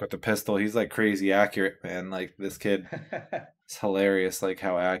sick with the pistol. He's like crazy accurate, man. Like this kid, it's hilarious. Like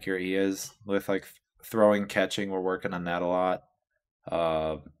how accurate he is with like throwing, catching. We're working on that a lot.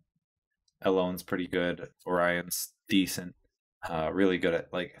 Uh, Alone's pretty good. Orion's decent. Really good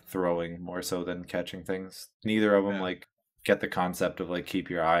at like throwing more so than catching things. Neither of them Yeah. like get the concept of like keep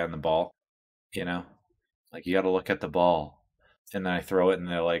your eye on the ball. You know, like you got to look at the ball, and then I throw it, and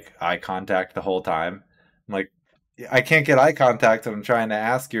they're like eye contact the whole time. I'm like, I can't get eye contact when I'm trying to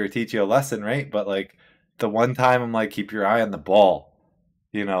ask you or teach you a lesson, right? But like the one time I'm like, keep your eye on the ball.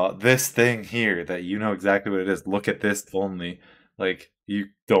 You know, this thing here that you know exactly what it is. Look at this only. Like you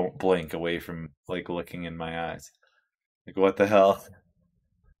don't blink away from like looking in my eyes. Like what the hell?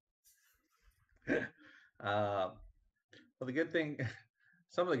 um, well, the good thing,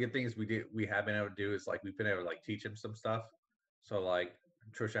 some of the good things we have been able to do is like we've been able to like teach him some stuff. So like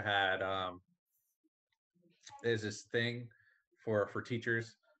Trisha had there's this thing for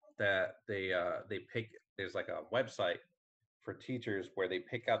teachers that they pick. There's like a website for teachers where they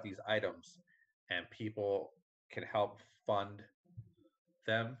pick out these items and people can help fund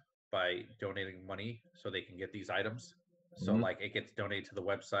them by donating money so they can get these items. So Mhm. like it gets donated to the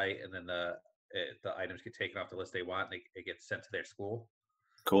website, and then the items get taken off the list they want. And it gets sent to their school.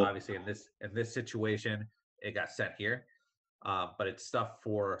 Cool. Obviously, in this situation, it got sent here, but it's stuff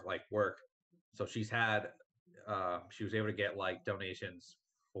for like work. So she was able to get like donations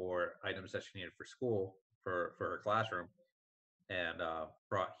for items that she needed for school for her classroom, and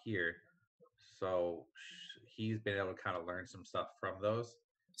brought here. So he's been able to kind of learn some stuff from those.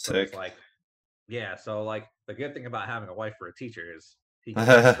 So it's Sick. like, yeah. So like the good thing about having a wife for a teacher is he can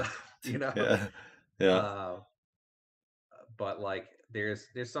learn stuff, you know. Yeah. Yeah. Uh, but like there's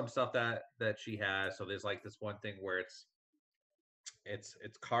some stuff that she has. So there's like this one thing where it's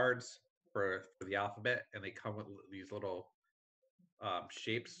cards for the alphabet, and they come with these little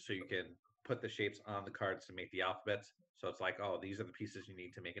shapes, so you can put the shapes on the cards to make the alphabets. So it's like, oh, these are the pieces you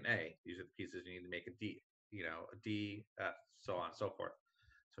need to make an A. These are the pieces you need to make a D. A D, so on and so forth.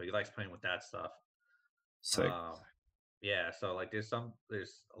 So he likes playing with that stuff. Sick. Um, yeah. So like, there's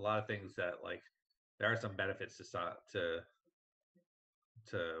a lot of things that like there are some benefits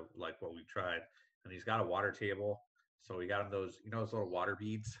to like what we tried. And he's got a water table, so we got him those little water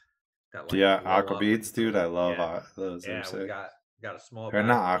beads that like Yeah, blow aqua up when you beads, put dude. them. I love Yeah, those. They're yeah. We sick. got a small Or bag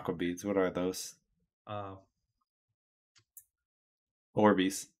not of them. aqua beads. What are those? Um,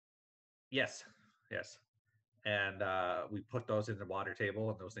 Orbeez. yes, yes. And we put those in the water table,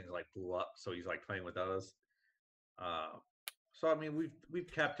 and those things like blew up. So he's like playing with those. Uh, so I mean,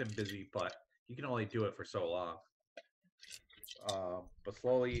 we've kept him busy, but you can only do it for so long. But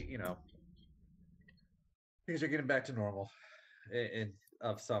slowly, things are getting back to normal, in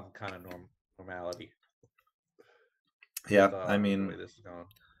of some kind of normality Yeah, I with the way mean, this is going.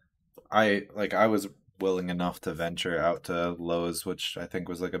 I was willing enough to venture out to Lowe's, which I think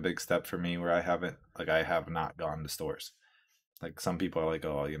was like a big step for me where I have not gone to stores. Like some people are like,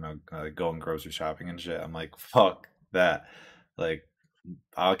 oh, going grocery shopping and shit. I'm like, fuck that. Like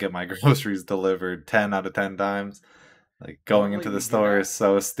I'll get my groceries delivered 10 out of 10 times. Like going Normally into the we do store is that.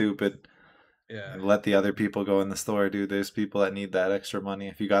 so stupid. Yeah. And let the other people go in the store, dude. There's people that need that extra money.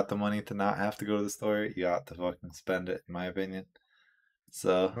 If you got the money to not have to go to the store, you got to fucking spend it, in my opinion.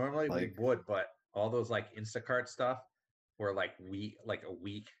 So, Normally we like, would, but all those like Instacart stuff were like a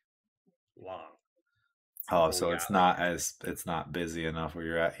week long oh, before we so got like anything. it's not busy enough where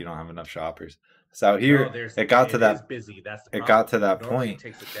you're at. You don't have enough shoppers. So out No, here, it is busy. That's the it got problem. to that Normally it point.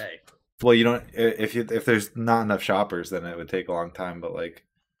 takes a day. Well, you don't if there's not enough shoppers, then it would take a long time. But like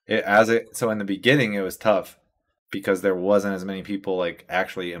so in the beginning, it was tough because there wasn't as many people like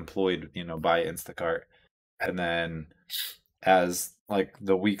actually employed, by Instacart. And then as like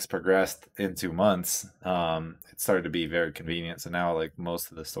the weeks progressed into months, it started to be very convenient. So now like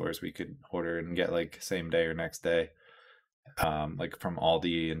most of the stores we could order and get like same day or next day, like from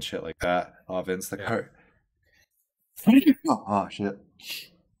Aldi and shit like that off Yeah. Instacart. Oh shit!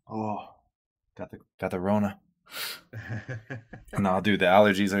 Oh, got the Rona. No, dude, the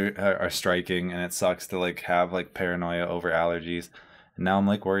allergies are striking, and it sucks to like have like paranoia over allergies. And now I'm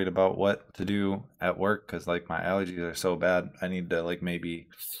like worried about what to do at work because like my allergies are so bad. I need to like maybe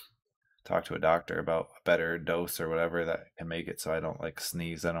talk to a doctor about a better dose or whatever that can make it so I don't like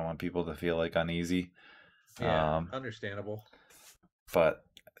sneeze. I don't want people to feel like uneasy. Yeah, Um, understandable. but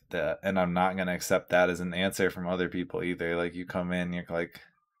and I'm not gonna accept that as an answer from other people either. Like you come in, you're like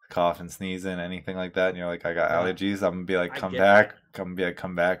coughing, sneezing, anything like that, and you're like, I got No, allergies. I'm gonna be like, I come get that. back,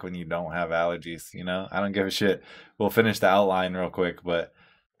 come back when you don't have allergies. I don't give a shit. We'll finish the outline real quick, but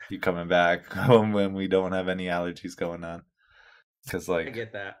you coming back when we don't have any allergies going on? Because I like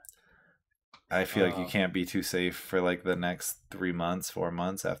get that. I feel like you Um, can't be too safe for like the next 3 months, 4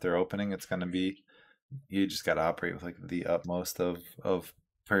 months after opening. It's gonna be you just gotta operate with like the utmost of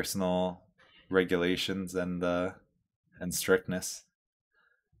personal regulations and strictness.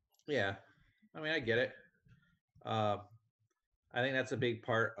 yeah, I mean, I get it. Um, I think that's a big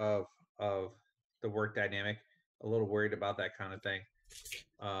part of the work dynamic. A little worried about that kind of thing.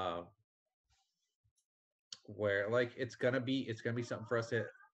 Um, where like it's gonna be something for us to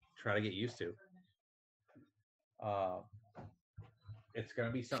try to get used to. Um, it's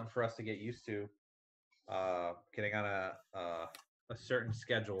gonna be something for us to get used to. Getting on a certain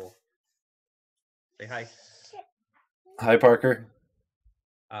schedule. Say hi. Hi, Parker.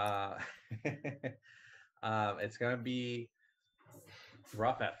 Uh, it's gonna be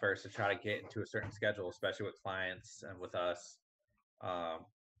rough at first to try to get into a certain schedule, especially with clients and with us. Um,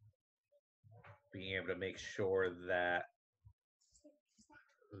 Being able to make sure that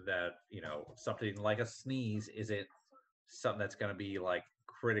something like a sneeze isn't something that's going to be like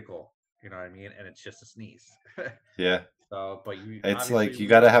critical. You know what I mean? And it's just a sneeze. Yeah. So, but you It's obviously like we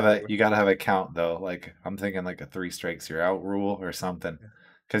know we're you gotta have a count though. Like I'm thinking like a three strikes you're out rule or something.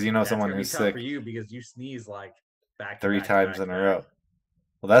 Because you know that's someone gonna be who's tough for sick you because you sneeze like back to three back to times back in to a back. row.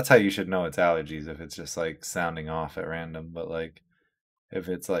 Well, that's how you should know it's allergies if it's just like sounding off at random. But like if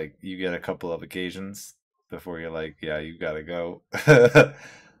it's like you get a couple of occasions before you're like, yeah, you gotta go.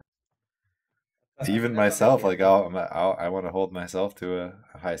 I Even mean, that's myself, like understandable. I want to hold myself to a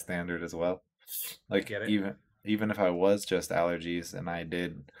high standard as well. I Like get it. even if I was just allergies and I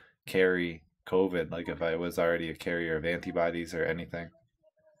did carry COVID, like if I was already a carrier of antibodies or anything,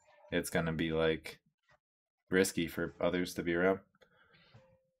 it's gonna be like risky for others to be around.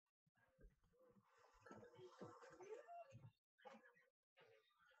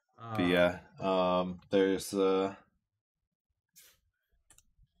 But Um, yeah, there's yeah,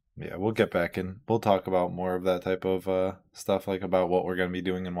 we'll get back in. We'll talk about more of that type of stuff, like about what we're gonna be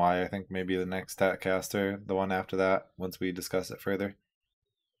doing and why. I think maybe the next TatCast or the one after that, once we discuss it further.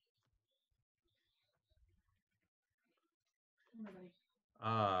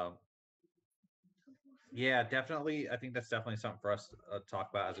 um, yeah, definitely. I think that's definitely something for us to talk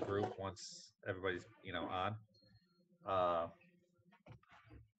about as a group once everybody's on. Uh,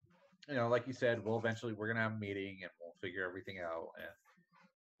 like you said, we're gonna have a meeting and we'll figure everything out. And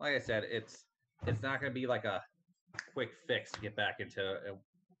like I said, it's not gonna be like a quick fix to get back into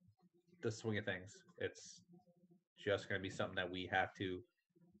the swing of things. It's just gonna be something that we have to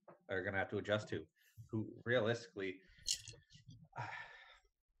are gonna have to adjust to. Who realistically,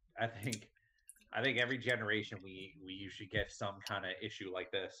 I think I think every generation we usually get some kind of issue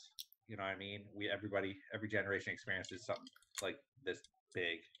like this. You know what I mean? Every generation experiences something like this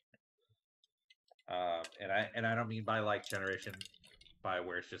big. And I don't mean by like generation by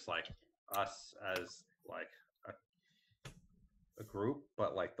where it's just like us as like a, a group,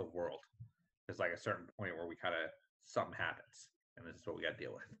 but like the world. There's like a certain point where we kind of something happens, and this is what we got to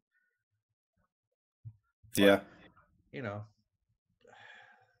deal with. But Yeah, you know,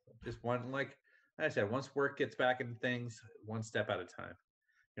 just one like I said, once work gets back into things, one step at a time.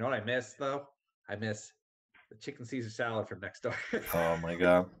 You know what I miss though? I miss the chicken Caesar salad from next door. oh my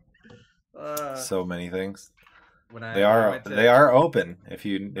god, uh, so many things. when I went They to, are open if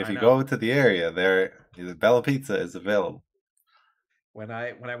I you know go to the area. The Bella Pizza is available. when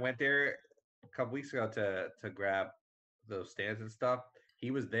I went there a couple weeks ago to grab those stands and stuff.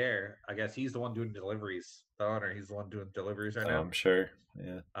 He was there. I guess he's the one doing deliveries, the owner. He's the one doing deliveries right Oh, now. I'm sure.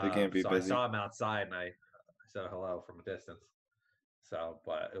 Yeah, they can't be So I busy. saw him outside and I said hello from a distance. So,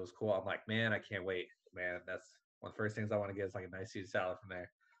 but it was cool. I'm like, man, I can't wait, man. That's one of the first things I want to get is like a nice Caesar salad from there,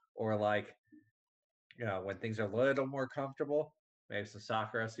 or like when things are a little more comfortable, maybe some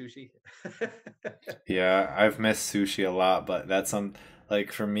sakura sushi. Yeah, I've missed sushi a lot, but that's some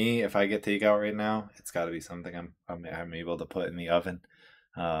like for me, if I get takeout right now, it's got to be something I'm able to put in the oven,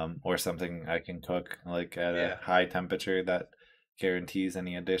 or something I can cook like at a Yeah, high temperature that guarantees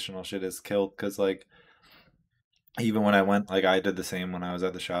any additional shit is killed. Because like even when I went, like I did the same when I was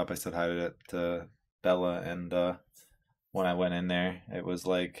at the shop. I said hi to Bella, and when I went in there, it was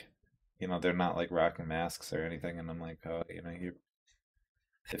like, they're not like rocking masks or anything, and I'm like, oh, you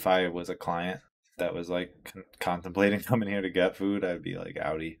if I was a client that was like contemplating coming here to get food, I'd be like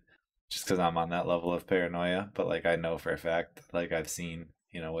outie, just because I'm on that level of paranoia. But like I know for a fact, like I've seen,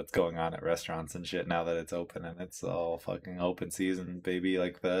 what's going on at restaurants and shit now that it's open and it's all fucking open season, baby.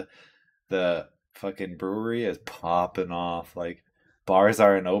 Like the fucking brewery is popping off. Like bars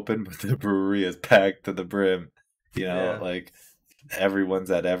aren't open, but the brewery is packed to the brim. yeah. Like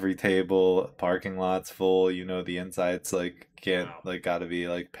everyone's at every table, parking lot's full, the inside's like can't Wow. like gotta be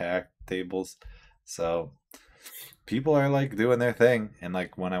like packed tables. So people are like doing their thing. And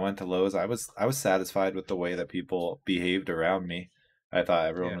like when I went to Lowe's, I was satisfied with the way that people behaved around me. I thought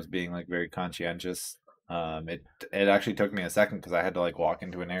everyone Yeah. was being like very conscientious. It actually took me a second because I had to like walk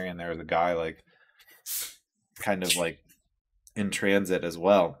into an area and there was a guy like kind of like in transit as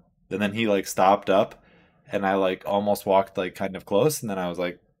well. And then he like stopped up and I like almost walked like kind of close and then I was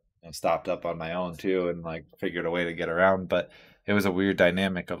like stopped up on my own too and like figured a way to get around. But it was a weird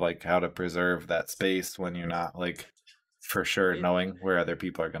dynamic of like how to preserve that space when you're not like for sure It knowing where other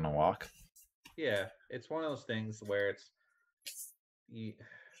people are gonna walk. yeah. It's one of those things where you,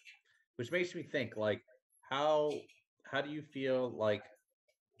 which makes me think like how how do you feel like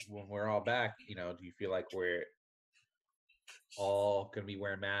when we're all back? Do you feel like we're all gonna be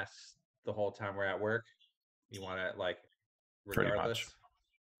wearing masks the whole time we're at work? You want to like Pretty much. regardless?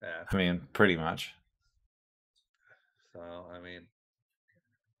 Yeah. I mean, pretty much. So I mean,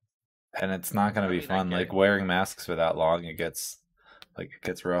 and it's not going to I be mean, I fun. get Like it. wearing masks for that long, it gets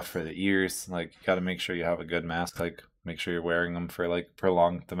rough for the ears. Like you got to make sure you have a good mask. Like make sure you're wearing them for like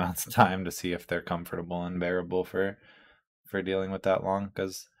prolonged amounts of time to see if they're comfortable and bearable for dealing with that long.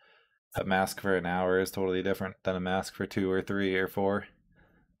 Because a mask for an hour is totally different than a mask for 2 or 3 or 4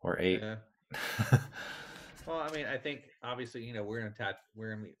 or 8. Yeah. Well, I mean, I think obviously, we're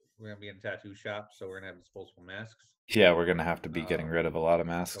gonna be in a tattoo shop, so we're gonna have disposable masks. Yeah, we're gonna have to be getting Um, rid of a lot of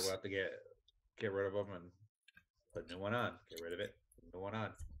so we'll masks. have to get rid of them and put a new one on. Get rid of it, put a new one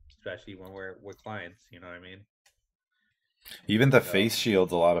on. Especially when we're with clients, you know what I mean? Even the So face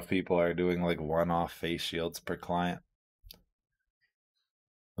shields, a lot of people are doing like one-off face shields per client,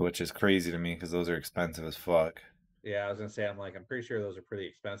 which is crazy to me because those are expensive as fuck. yeah, I was gonna say, I'm pretty sure those are pretty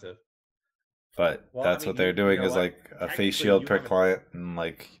expensive. But Well, I that's mean, what they're you doing know is what? like a face Technically, shield you per haven't. client and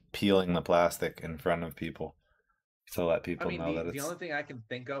like peeling the plastic in front of people to let I people mean, know that the it's only thing I can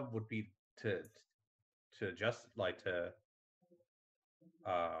think of would be to just like to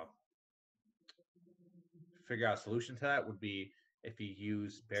uh figure out a solution to that would be if you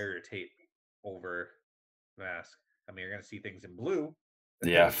use barrier tape over the mask. I mean, you're gonna see things in blue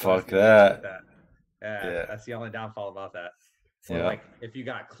yeah, because glass fuck is gonna mix with that. that. Yeah, Yeah. that's the only downfall about that. Or Yeah. like if you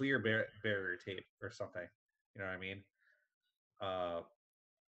got clear barrier tape or something, you know what I mean? Uh,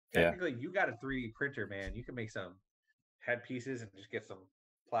 Yeah. technically, you got a 3D printer, man. You can make some head pieces and just get some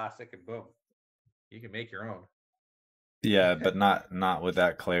plastic and boom, you can make your own. Yeah, but not with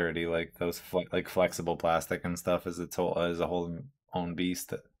that clarity. Like those like flexible plastic and stuff is a whole own beast.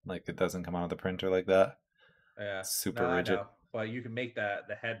 That like it doesn't come out of the printer like that. Yeah, It's no, super I rigid. know, but you can make that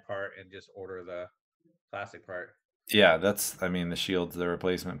the head part and just order the plastic part. Yeah, that's I mean the shields, the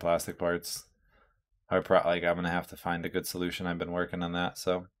replacement plastic parts are like I'm gonna have to find a good solution. I've been working on that,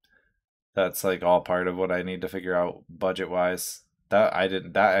 so that's like all part of what I need to figure out budget wise. That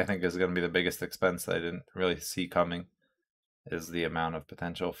I think is gonna be the biggest expense that I didn't really see coming is the amount of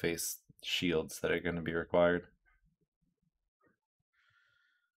potential face shields that are gonna be required.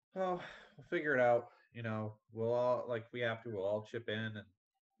 Oh, we'll figure it out. We'll all like we have to. We'll all chip in and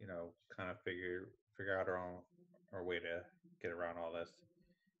kind of figure out our way to get around all this.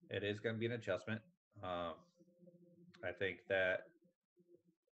 It is going to be an adjustment. Um, I think that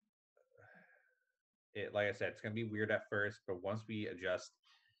like I said, it's going to be weird at first, but once we adjust,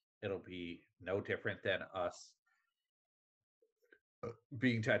 it'll be no different than us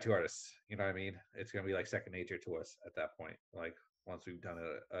being tattoo artists. You know what I mean? It's going to be like second nature to us at that point. Like once we've done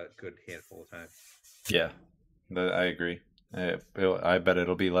it a good handful of times. Yeah, I agree. I bet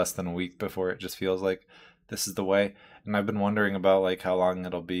it'll be less than a week before it just feels like this is the way. And I've been wondering about like how long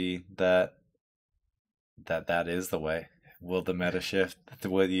it'll be that is the way. Will the meta shift?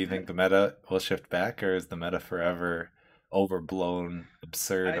 What do you think the meta will shift back, or is the meta forever overblown,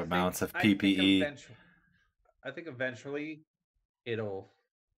 absurd amounts of I think PPE? eventually I think eventually it'll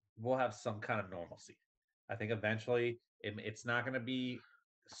we'll have some kind of normalcy. I think eventually it's not going to be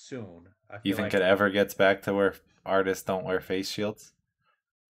soon. I You feel think like it ever gets back to where artists don't wear face shields?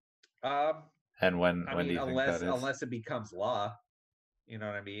 um And I when do mean you think that is? unless it becomes law, you know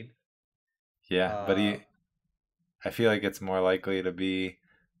what I mean? Yeah, but Uh I feel like it's more likely to be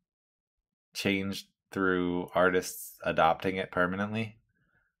changed through artists adopting it permanently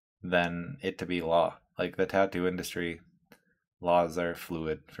than it to be law. Like the tattoo industry, laws are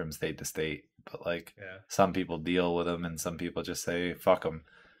fluid from state to state, but like yeah. some people deal with them and some people just say fuck them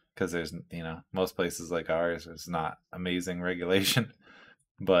because there's most places like ours there's not amazing regulation,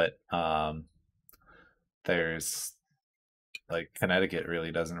 but there's like Connecticut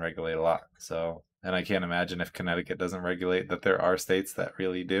really doesn't regulate a lot. So, and I can't imagine if Connecticut doesn't regulate that there are states that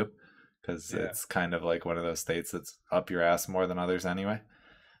really do, because Yeah. it's kind of like one of those states that's up your ass more than others anyway.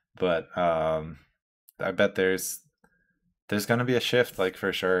 But I bet there's going to be a shift, like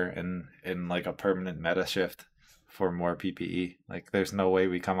for sure, in like a permanent meta shift for more PPE. Like, there's no way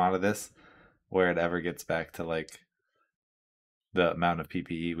we come out of this where it ever gets back to like the amount of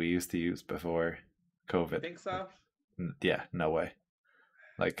PPE we used to use before You COVID. think Like, so? yeah, no way.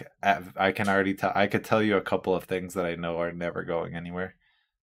 Like I can already tell. I could tell you a couple of things that I know are never going anywhere,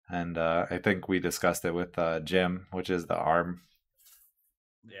 and I think we discussed it with Jim, which is the arm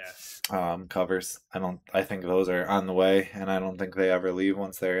Yeah. covers. I don't. I think those are on the way, and I don't think they ever leave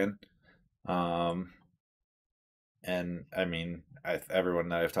once they're in. Um, and I mean, everyone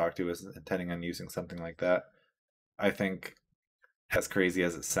that I've talked to is intending on using something like that. I think, as crazy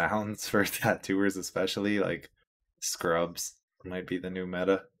as it sounds for tattooers, especially like scrubs might be the new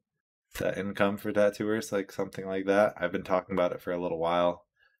meta. To income for tattooers, like something like that. I've been talking about it for a little while,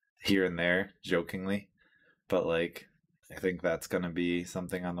 here and there, jokingly, but like I think that's gonna be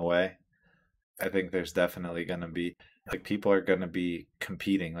something on the way. I think there's definitely going to be like people are going to be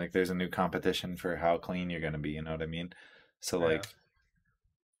competing. Like there's a new competition for how clean you're going to be, you know what I mean? So Yeah, like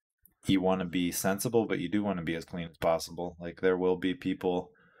you want to be sensible, but you do want to be as clean as possible. Like there will be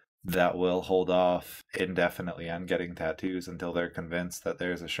people that will hold off indefinitely on getting tattoos until they're convinced that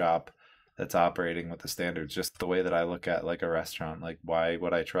there's a shop that's operating with the standards. Just the way that I look at like a restaurant, like why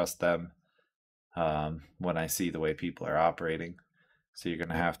would I trust them when I see the way people are operating? So you're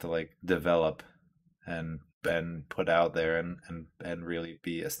gonna have to like develop and put out there and really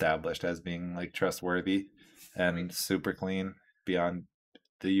be established as being like trustworthy I mean, and super clean beyond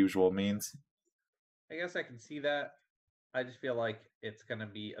the usual means. I guess I can see that. I just feel like it's going to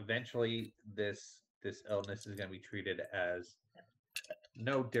be eventually this illness is going to be treated as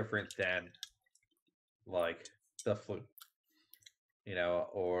no different than like the flu,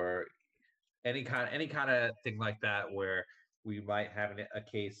 or any kind of thing like that where we might have a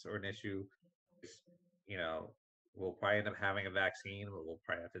case or an issue. You know, we'll probably end up having a vaccine, but we'll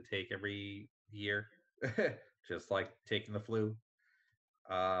probably have to take every year, just like taking the flu.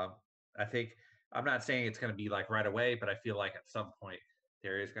 Um, I think I'm not saying it's going to be like right away, but I feel like at some point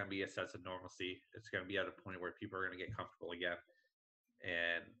there is going to be a sense of normalcy. It's going to be at a point where people are going to get comfortable again,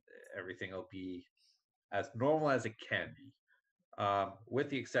 and everything will be as normal as it can be. With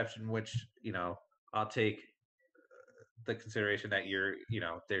the exception, which I'll take the consideration that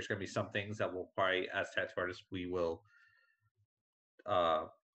there's going to be some things that we'll probably, as tattoo artists, we will uh,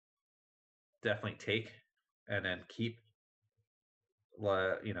 definitely take and then keep.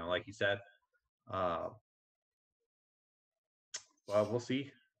 Like you said. Uh, well, we'll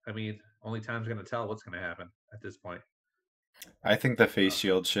see. I mean, only time's going to tell what's going to happen at this point. I think the face Uh,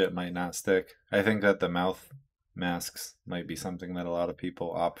 shield shit might not stick. I think that the mouth masks might be something that a lot of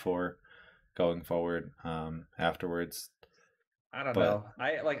people opt for going forward afterwards. I don't But know.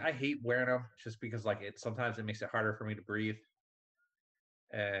 I hate wearing them just because like it sometimes it makes it harder for me to breathe,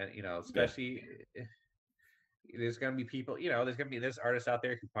 and yeah. especially there's going to be people. There's going to be this artists out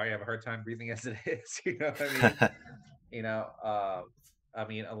there who probably have a hard time breathing as it is. You know what I mean? You know, um, I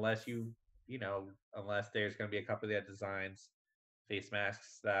mean, unless there's going to be a company that designs face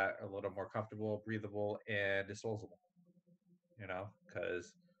masks that are a little more comfortable, breathable, and disposable.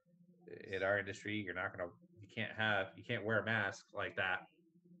 Because in our industry, you can't wear a mask like that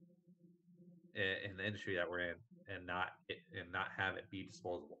in the industry that we're in and not have it be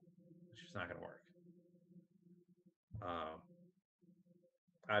disposable. It's just not going to work. Um,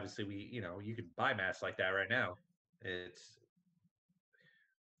 Obviously, you can buy masks like that right now. It's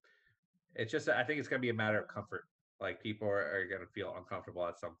it's just I think it's going to be a matter of comfort. Like people are going to feel uncomfortable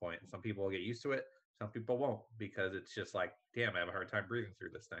at some point. Some people will get used to it. Some people won't because it's just like, damn, I have a hard time breathing through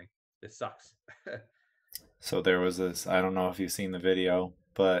this thing. This sucks. So there was this, I don't know if you've seen the video,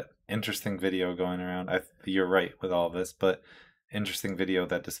 but interesting video going around. You're right with all this, but interesting video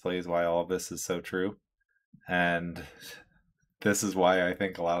that displays why all of this is so true. And this is why I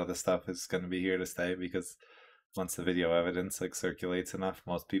think a lot of this stuff is going to be here to stay because once the video evidence like circulates enough,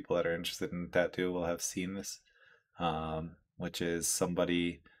 most people that are interested in tattoo will have seen this, which is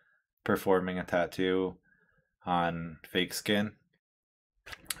somebody performing a tattoo on fake skin,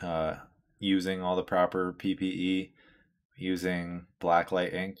 uh, using all the proper PPE, using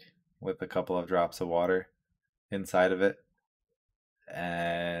blacklight ink with a couple of drops of water inside of it,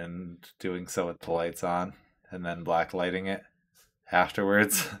 and doing so with the lights on, and then blacklighting it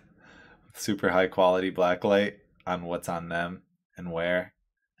afterwards. Super high quality blacklight on what's on them and where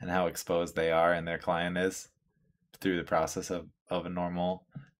and how exposed they are and their client is through the process of a normal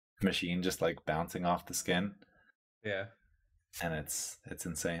machine just like bouncing off the skin. Yeah. And it's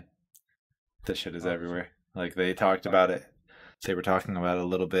insane. This shit is Oh, for sure. everywhere. Like they I talked find about it. it. They were talking about it a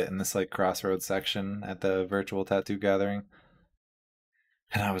little bit in this like crossroads section at the virtual tattoo gathering.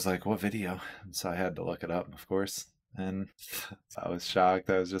 And I was like, what video? And so I had to look it up, of course. And I was shocked.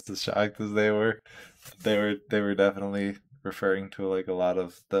 I was just as shocked as they were. They were definitely referring to like a lot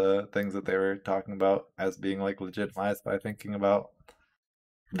of the things that they were talking about as being like legitimized by thinking about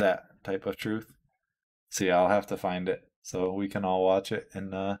that type of truth. So yeah, I'll have to find it so we can all watch it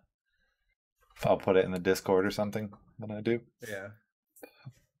and I'll put it in the Discord or something when I do. Yeah.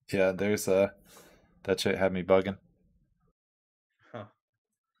 Yeah, there's that shit had me bugging. Huh.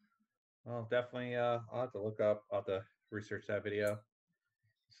 Well, definitely. I'll have to look up. I'll have to research that video.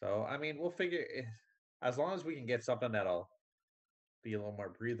 So, I mean, we'll figure. As long as we can get something that'll be a little more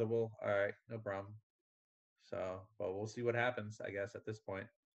breathable. All right, no problem. So, but we'll see what happens. I guess at this point.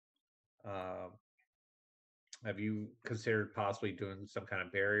 Um, have you considered possibly doing some kind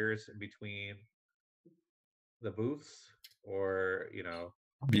of barriers in between the booths, or?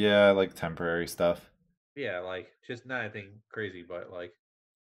 Yeah, like temporary stuff. Yeah, like just not anything crazy, but like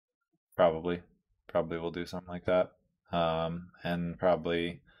Probably. Probably will do something like that. And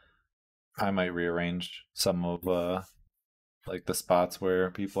probably I might rearrange some of like the spots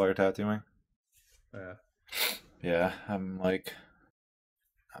where people are tattooing. yeah. Yeah, I'm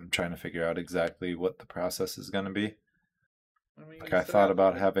trying to figure out exactly what the process is going to be. I mean, Like you I still thought got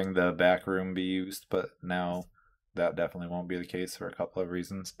about like having the back room be used, but now that definitely won't be the case for a couple of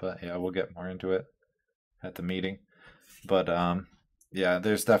reasons. But yeah, we'll get more into it at the meeting. But yeah,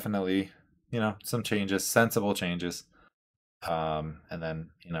 there's definitely, some changes, sensible changes. And then,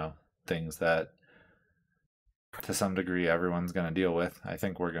 things that to some degree everyone's going to deal with. I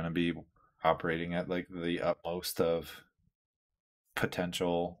think we're going to be operating at like the utmost of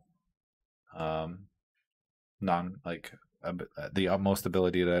potential um non like the utmost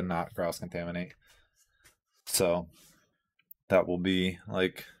ability to not cross contaminate. So that will be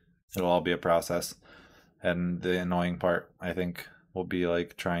like it'll all be a process. And the annoying part, I think, will be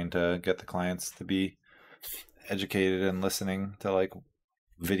like trying to get the clients to be educated and listening to like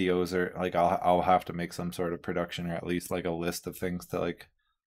videos, or like I'll have to make some sort of production, or at least like a list of things to like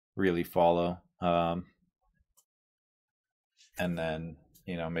really follow. And then,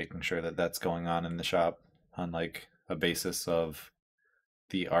 making sure that that's going on in the shop on like a basis of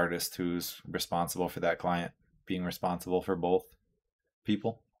the artist who's responsible for that client being responsible for both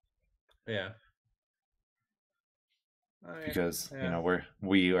people, yeah. I mean, because yeah,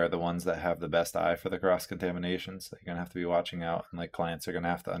 we are the ones that have the best eye for the cross contaminations. So you're gonna have to be watching out, and like clients are gonna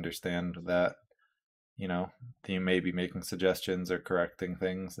have to understand that you know you may be making suggestions or correcting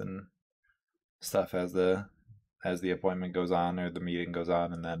things and stuff as the appointment goes on or the meeting goes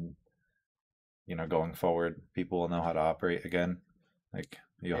on, and then going forward people will know how to operate again. Like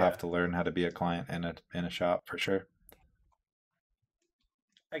you'll yeah. have to learn how to be a client in a shop for sure.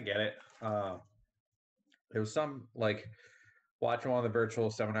 I get it. There was some like watching one of the virtual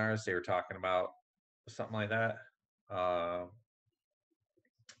seminars. They were talking about something like that. Uh,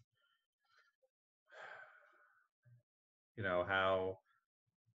 how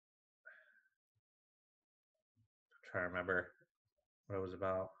I'm trying to remember what it was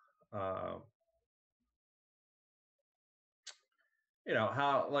about. Um,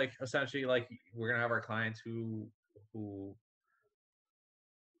 how like essentially like we're gonna have our clients who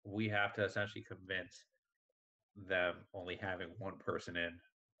we have to essentially convince them only having one person in,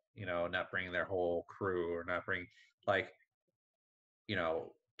 not bringing their whole crew or not bring like,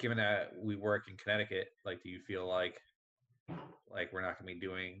 given that we work in Connecticut, like do you feel like we're not gonna be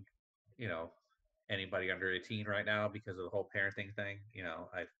doing, you know, anybody under 18 right now because of the whole parenting thing?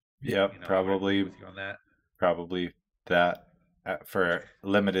 Yep, I would agree probably with you on that. probably that for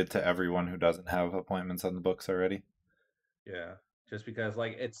limited to everyone who doesn't have appointments on the books already. Yeah. Just because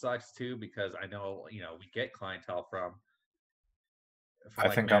like it sucks too because I know, we get clientele from I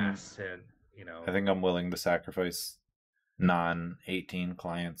like think I'm Mass and I think I'm willing to sacrifice non 18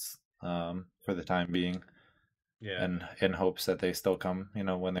 clients for the time being, yeah. and in hopes that they still come,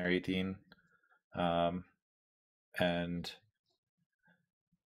 when they're 18, um, and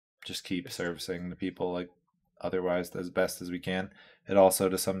just keep It's servicing the people like otherwise as best as we can. It also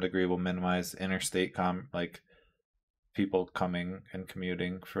to some degree will minimize interstate like people coming and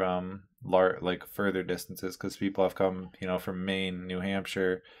commuting from like further distances, because people have come, from Maine, New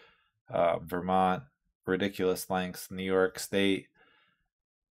Hampshire, Vermont, ridiculous lengths, New York State,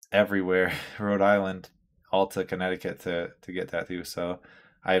 everywhere, Rhode Island, all to Connecticut to get tattoos. So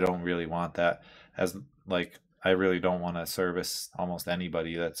I don't really want that. As like I really don't want to service almost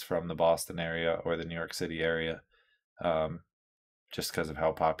anybody that's from the Boston area or the New York City area, um, just because of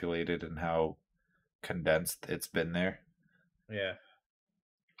how populated and how condensed it's been there. yeah.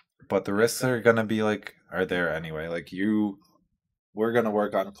 But the It's risks are gonna be like are there anyway. Like we're gonna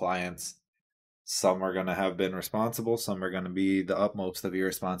work on clients. Some are gonna have been responsible. Some are gonna be the utmost of your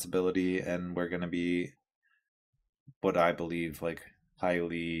responsibility, and we're gonna be what I believe like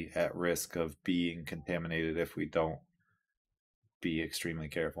highly at risk of being contaminated if we don't be extremely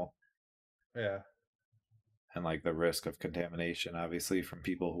careful. yeah. And like the risk of contamination, obviously, from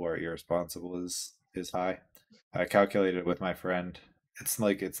people who are irresponsible is high. I calculated with my friend. It's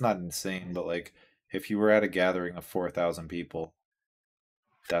like it's not insane, but like if you were at a gathering of 4,000 people,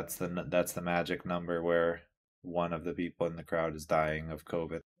 that's the magic number where one of the people in the crowd is dying of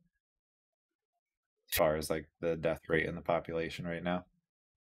COVID, as far as like the death rate in the population right now.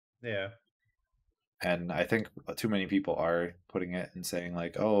 Yeah. And I think too many people are putting it and saying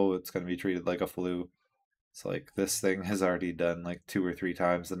like, "Oh, it's going to be treated like a flu." It's like this thing has already done like two or three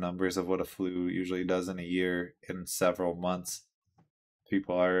times the numbers of what a flu usually does in a year in several months.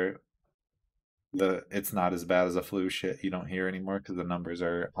 People are the it's not as bad as a flu shit. You don't hear anymore because the numbers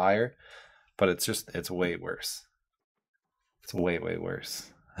are higher, but it's way worse. It's way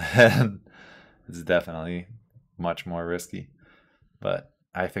worse, and it's definitely much more risky. But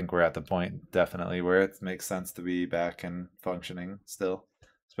I think we're at the point definitely where it makes sense to be back and functioning still,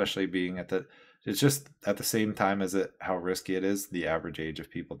 especially being at the. It's just at the same time as it how risky it is. The average age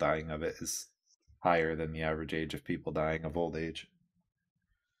of people dying of it is higher than the average age of people dying of old age.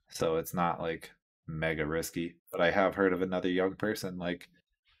 So it's not like mega risky. But I have heard of another young person like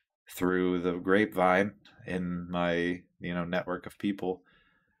through the grapevine in my network of people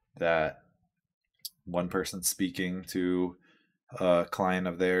that one person speaking to a client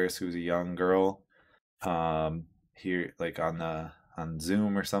of theirs who's a young girl here like on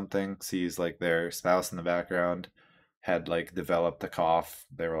Zoom or something sees like their spouse in the background had like developed a cough.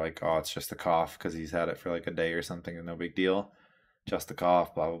 They were like, oh, it's just a cough because he's had it for like a day or something and no big deal, just a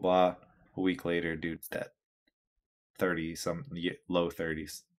cough, blah blah blah. A week later, dude's dead. 30 some low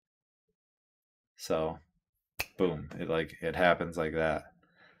 30s. So boom, it happens like that.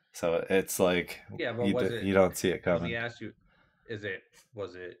 So it's like Yeah, but was it? you don't see it Let me coming. ask you: Is it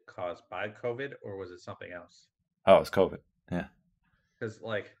was it caused by COVID or was it something else? Oh, it's COVID. Yeah. Because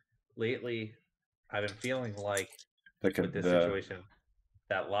like lately, I've been feeling like with this The situation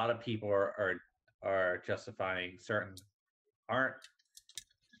that a lot of people are justifying certain aren't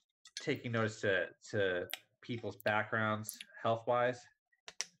taking notice to people's backgrounds health wise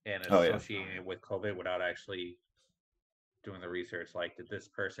and oh yeah. associating it with COVID without actually doing the research. Like, did this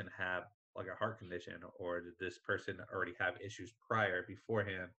person have like a heart condition, or did this person already have issues prior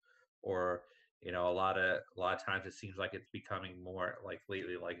beforehand, or a lot of times it seems like it's becoming more like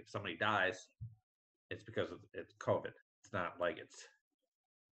lately. Like if somebody dies, it's because of it's COVID. It's not like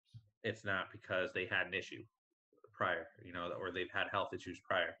it's not because they had an issue prior, or they've had health issues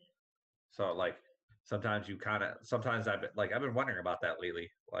prior. So like sometimes I've been wondering about that lately.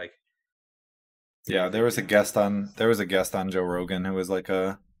 Like, Yeah, is it there was a guest on Joe Rogan who was like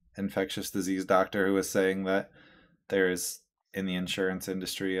a infectious disease doctor who was saying that there's in the insurance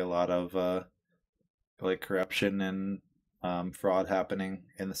industry a lot of like corruption and fraud happening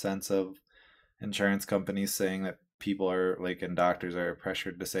in the sense of insurance companies saying that people are like and doctors are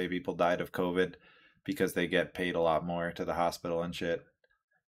pressured to say people died of COVID because they get paid a lot more to the hospital and shit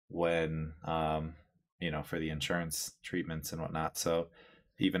when for the insurance treatments and whatnot. So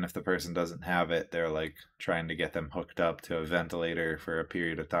even if the person doesn't have it, they're like trying to get them hooked up to a ventilator for a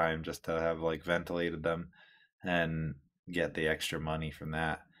period of time just to have like ventilated them and get the extra money from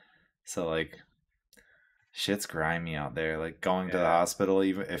that. So like shit's grimy out there. Like going to the yeah, hospital,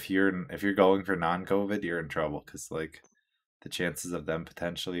 even if you're going for non-COVID, you're in trouble because like the chances of them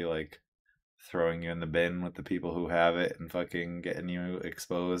potentially like throwing you in the bin with the people who have it and fucking getting you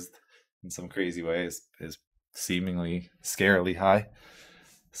exposed in some crazy ways is seemingly scarily high.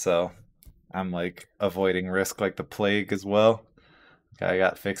 So I'm like avoiding risk like the plague as well. I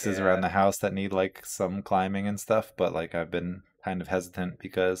got fixes around yeah, the house that need like some climbing and stuff, but like I've been kind of hesitant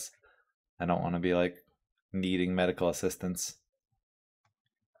because I don't want to be like needing medical assistance.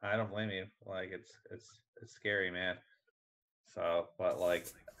 I don't blame you. Like it's scary, man. So, but like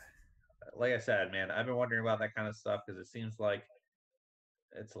I said, man, I've been wondering about that kind of stuff because it seems like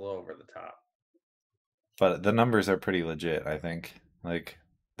it's a little over the top. But the numbers are pretty legit, I think. Like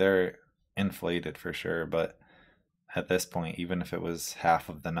they're inflated for sure, but at this point, even if it was half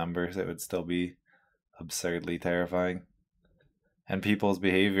of the numbers, it would still be absurdly terrifying. And people's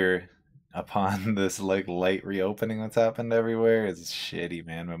behavior upon this like light reopening that's happened everywhere is shitty,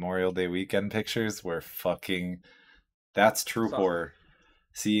 man. Memorial Day weekend pictures were fucking that's I true saw horror.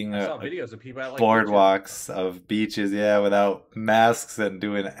 Seeing I saw a videos of people at like beaches and stuff. boardwalks of beaches, yeah, without masks and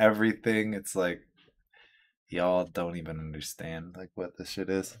doing everything. It's like y'all don't even understand like what this shit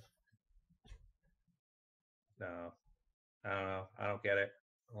is. No, I don't know. I don't get it.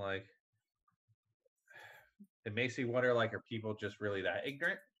 Like, it makes me wonder, like, are people just really that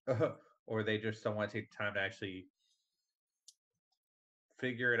ignorant? Or they just don't want to take the time to actually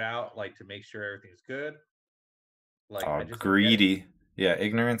figure it out, like to make sure everything's good? Like, Oh, I just don't get it. greedy. Yeah,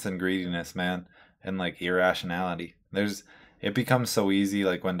 ignorance and greediness, man, and like irrationality. It becomes so easy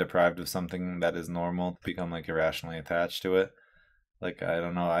like when deprived of something that is normal to become like irrationally attached to it. Like I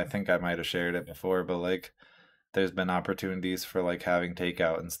don't know, I think I might have shared it before, but like there's been opportunities for like having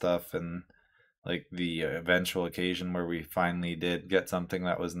takeout and stuff and like the eventual occasion where we finally did get something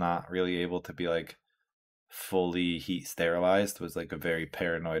that was not really able to be like fully heat sterilized was like a very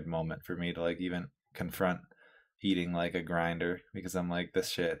paranoid moment for me to like even confront eating like a grinder because I'm like this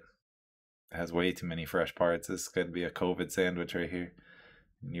shit has way too many fresh parts. This could be a COVID sandwich right here.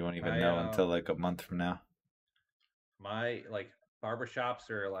 You won't even I know until like a month from now. my like barber shops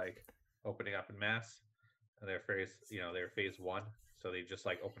are like opening up in mass, and they're phase one, so they just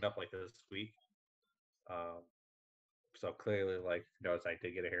like opened up like this week. Um, so clearly, like, notice I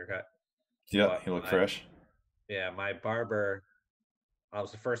did get a haircut, Yeah, but you look fresh. my barber, I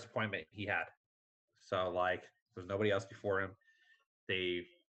was the first appointment he had, so like there's nobody else before him. They've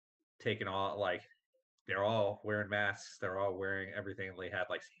taken all like they're all wearing masks. They're all wearing everything. They had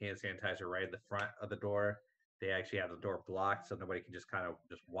like hand sanitizer right in the front of the door. They actually have the door blocked so nobody can just kind of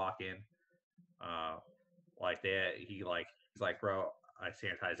just walk in. Uh, like he's like, bro, I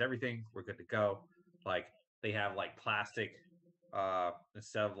sanitize everything. We're good to go. Like they have like plastic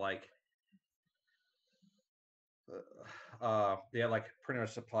instead of like they have like pretty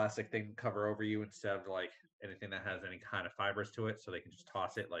much a plastic thing cover over you instead of like anything that has any kind of fibers to it, so they can just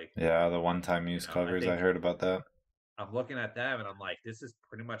toss it. Like, Yeah, the one-time use I covers. I think heard about that. I'm looking at them and I'm like, this is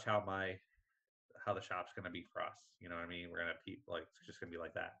pretty much how the shop's gonna be for us. You know what I mean? We're gonna keep like it's just gonna be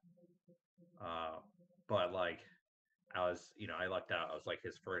like that. Uh, but like I lucked out. I was like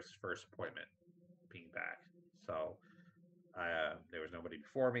his first appointment being back. So there was nobody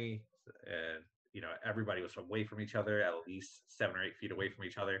before me, and everybody was away from each other, at least 7 or 8 feet away from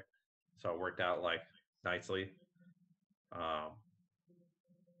each other. So it worked out like nicely. Um,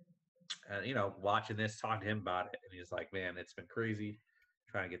 and watching this, talking to him about it, and he's like, "Man, it's been crazy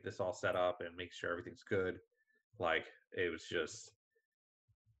trying to get this all set up and make sure everything's good." Like it was just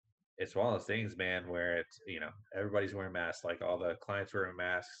it's one of those things, man, where it's everybody's wearing masks. Like all the clients were wearing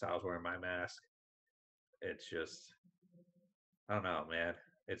masks. I was wearing my mask. It's just I don't know, man.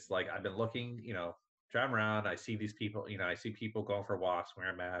 It's like I've been looking, driving around. I see these people. I see people going for walks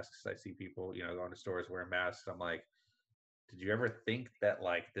wearing masks. I see people, going to stores wearing masks. I'm like, did you ever think that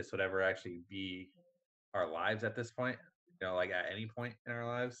like this would ever actually be our lives at this point? Like at any point in our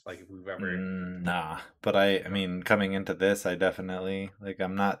lives, like if we've ever, Nah, but I no, mean, coming into this, I definitely like.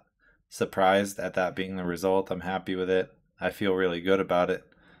 I'm not surprised at that being the result. I'm happy with it. I feel really good about it.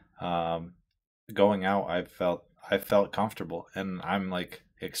 Um, Going out, I felt comfortable, and I'm like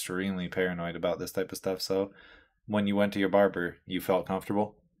extremely paranoid about this type of stuff. So when you went to your barber, you felt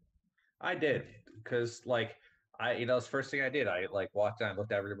comfortable. I did because like it's the first thing I did. I like walked in,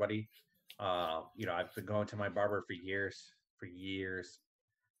 looked at everybody. I've been going to my barber for years,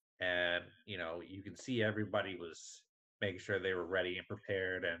 and you can see everybody was making sure they were ready and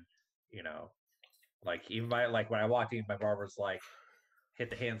prepared, and you know, like even by like when I walked in, my barber's like, hit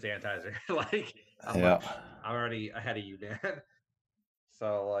the hand sanitizer. Like I'm Yeah. like, I'm already ahead of you, man.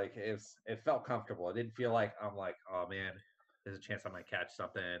 So like it felt comfortable. It didn't feel like I'm like, oh man, there's a chance I might catch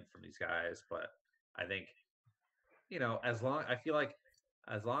something from these guys. But I think I feel like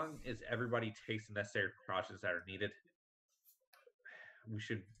as long as everybody takes the necessary precautions that are needed,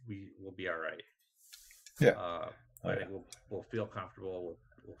 we will be all right. Yeah. Uh, Oh I yeah. think we'll feel comfortable.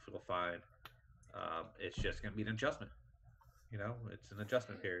 We'll feel fine. It's just gonna be an adjustment. It's an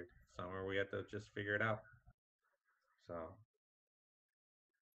adjustment period. Somewhere we have to just figure it out. So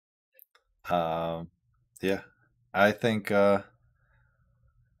Um, yeah. I think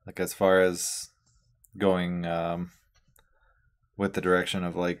like as far as going with the direction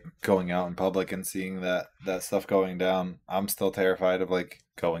of like going out in public and seeing that stuff going down, I'm still terrified of like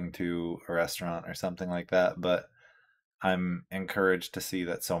going to a restaurant or something like that, but I'm encouraged to see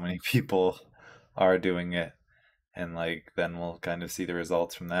that so many people are doing it, and like then we'll kind of see the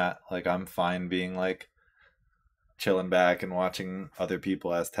results from that. Like I'm fine being like chilling back and watching other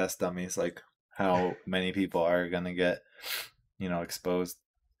people as test dummies, like how many people are going to get, exposed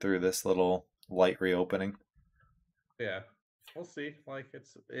through this little light reopening. yeah, we'll see. Like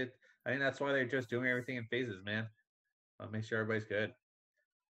it. I think that's why they're just doing everything in phases, man. I'll make sure everybody's good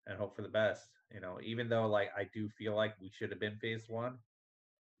and hope for the best. Even though like I do feel like we should have been phase one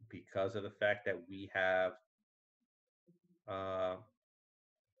because of the fact that we have uh,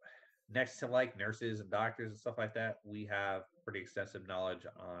 next to like nurses and doctors and stuff like that, we have pretty extensive knowledge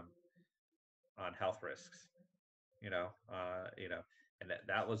on health risks. And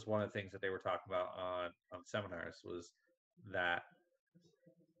that was one of the things that they were talking about on seminars was that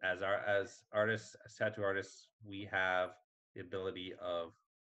as artists, as tattoo artists, we have the ability of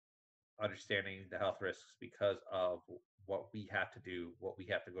understanding the health risks because of what we have to do, what we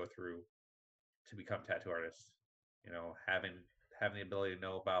have to go through to become tattoo artists. Having the ability to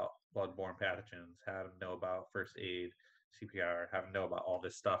know about bloodborne pathogens, having to know about first aid, CPR, having to know about all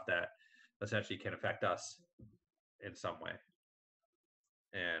this stuff that essentially can affect us in some way.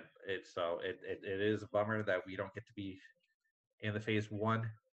 And it is a bummer that we don't get to be in the phase one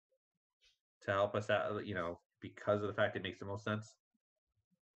to help us out, because of the fact it makes the most sense.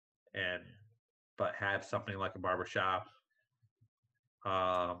 and but have something like a barbershop,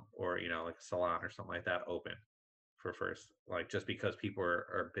 or like a salon or something like that open for first, like just because people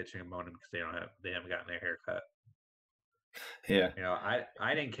are bitching and moaning because they haven't gotten their hair cut. Yeah.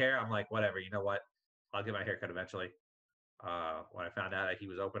 I didn't care. I'm like, whatever. You know what? I'll get my hair cut eventually. When I found out that he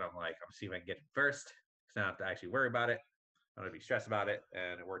was open, I'm like, I'm see if I can get it first, because I don't have to actually worry about it. I don't have to be stressed about it,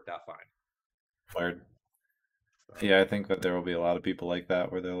 and it worked out fine. Word. So Yeah, I think that there will be a lot of people like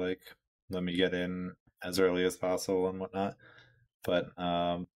that where they're like, let me get in as early as possible and whatnot. But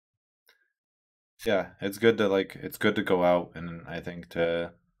yeah, it's good to go out, and I think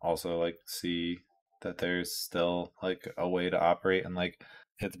to also like see that there's still like a way to operate, and like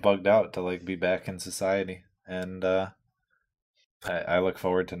it's bugged out to like be back in society. And I look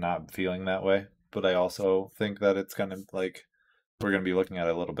forward to not feeling that way. But I also think that it's gonna like we're gonna be looking at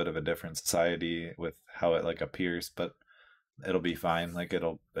a little bit of a different society with how it like appears, but it'll be fine. Like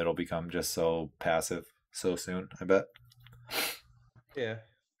it'll become just so passive so soon, I bet. yeah,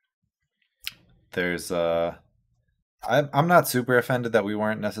 There's I'm not super offended that we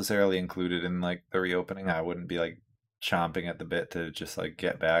weren't necessarily included in like the reopening. I wouldn't be like chomping at the bit to just like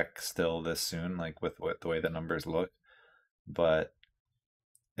get back still this soon, like with what the way the numbers look. But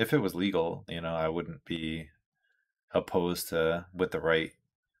if it was legal, I wouldn't be opposed to with the right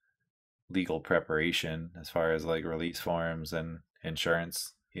legal preparation as far as like release forms and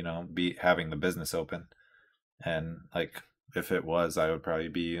insurance, be having the business open. And like if it was, I would probably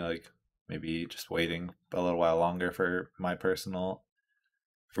be like maybe just waiting a little while longer for my personal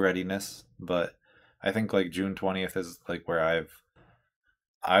readiness. But I think like June 20th is like where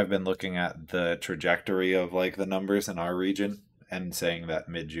I've been looking at the trajectory of like the numbers in our region and saying that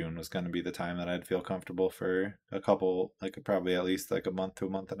mid June was going to be the time that I'd feel comfortable for a couple, like probably at least like a month to a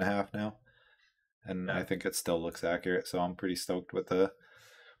month and a half now. And I yeah, think it still looks accurate. So I'm pretty stoked with the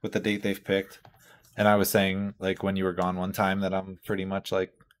date they've picked. And I was saying like when you were gone one time that I'm pretty much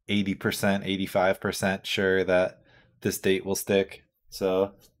like 80%, 85% sure that this date will stick.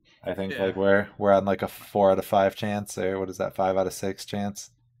 So I think yeah. like we're on like a 4 out of 5 chance, or what is that, 5 out of 6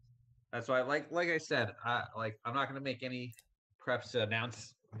 chance? That's why, like I said, I'm not gonna make any preps to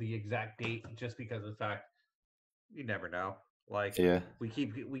announce the exact date just because of the fact you never know. Like Yeah. we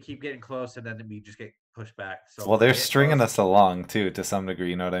keep getting close, and then we just get pushed back. So Well, when we they're get stringing close, us along too to some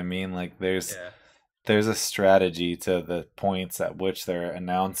degree, you know what I mean? Like yeah, there's a strategy to the points at which they're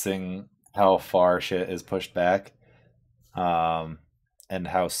announcing how far shit is pushed back, um, and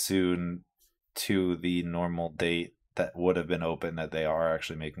how soon to the normal date that would have been open that they are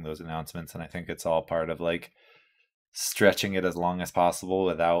actually making those announcements. And I think it's all part of like stretching it as long as possible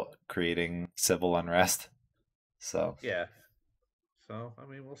without creating civil unrest. So yeah. So I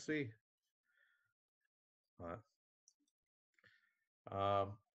mean, we'll see. But,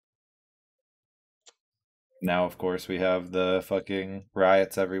 um, now, of course, we have the fucking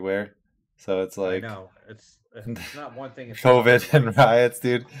riots everywhere. So it's I like know it's not one thing; it's another. COVID Like, and riots,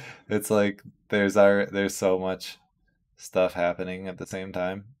 dude. It's like there's so much stuff happening at the same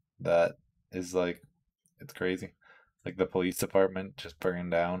time that is like it's crazy. Like the police department just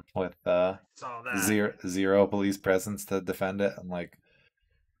burned down with saw that. zero police presence to defend it. I'm like,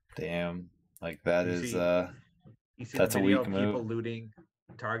 damn, like that You is see, you see the that's a video weak of move. people looting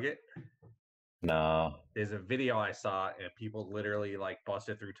Target. No, There's a video I saw, and people literally like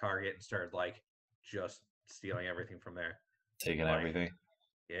busted through Target and started like just stealing everything from there. taking Like, everything,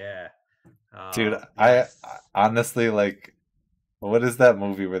 yeah. dude. When I honestly like. What is that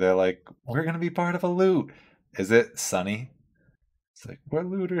movie where they're like, we're gonna be part of a loot? Is it Sunny? It's like we're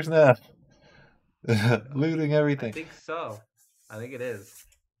looters now, looting I everything. think so. I think it is.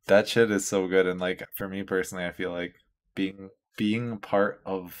 That shit is so good, and like for me personally, I feel like being being part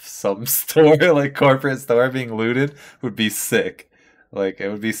of some store, like corporate store, being looted would be sick. Like it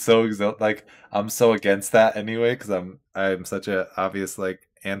would be so like I'm so against that anyway because I'm such a obvious like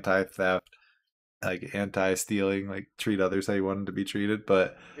anti theft, like anti stealing, like treat others how you want them to be treated.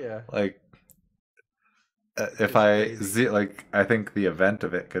 But Yeah, like if it's crazy. like I think the event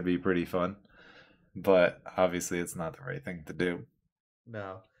of it could be pretty fun, but obviously it's not the right thing to do.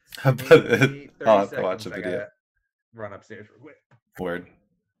 No, give But me give me I'll 30 have to watch seconds. the I video. gotta run upstairs real quick. Word.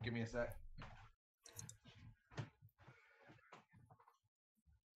 Give me a sec.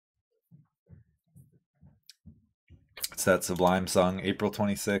 It's that Sublime song,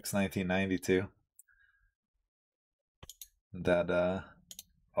 April 26, 1992. That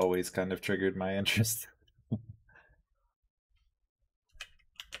always kind of triggered my interest.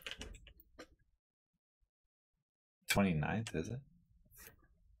 29th, is it?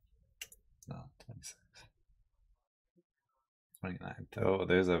 No, 26. 29th. Oh,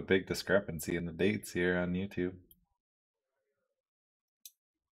 there's a big discrepancy in the dates here on YouTube.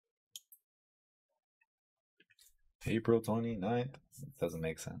 April 29th. Doesn't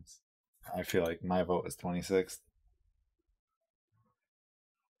make sense. I feel like my vote is 26th.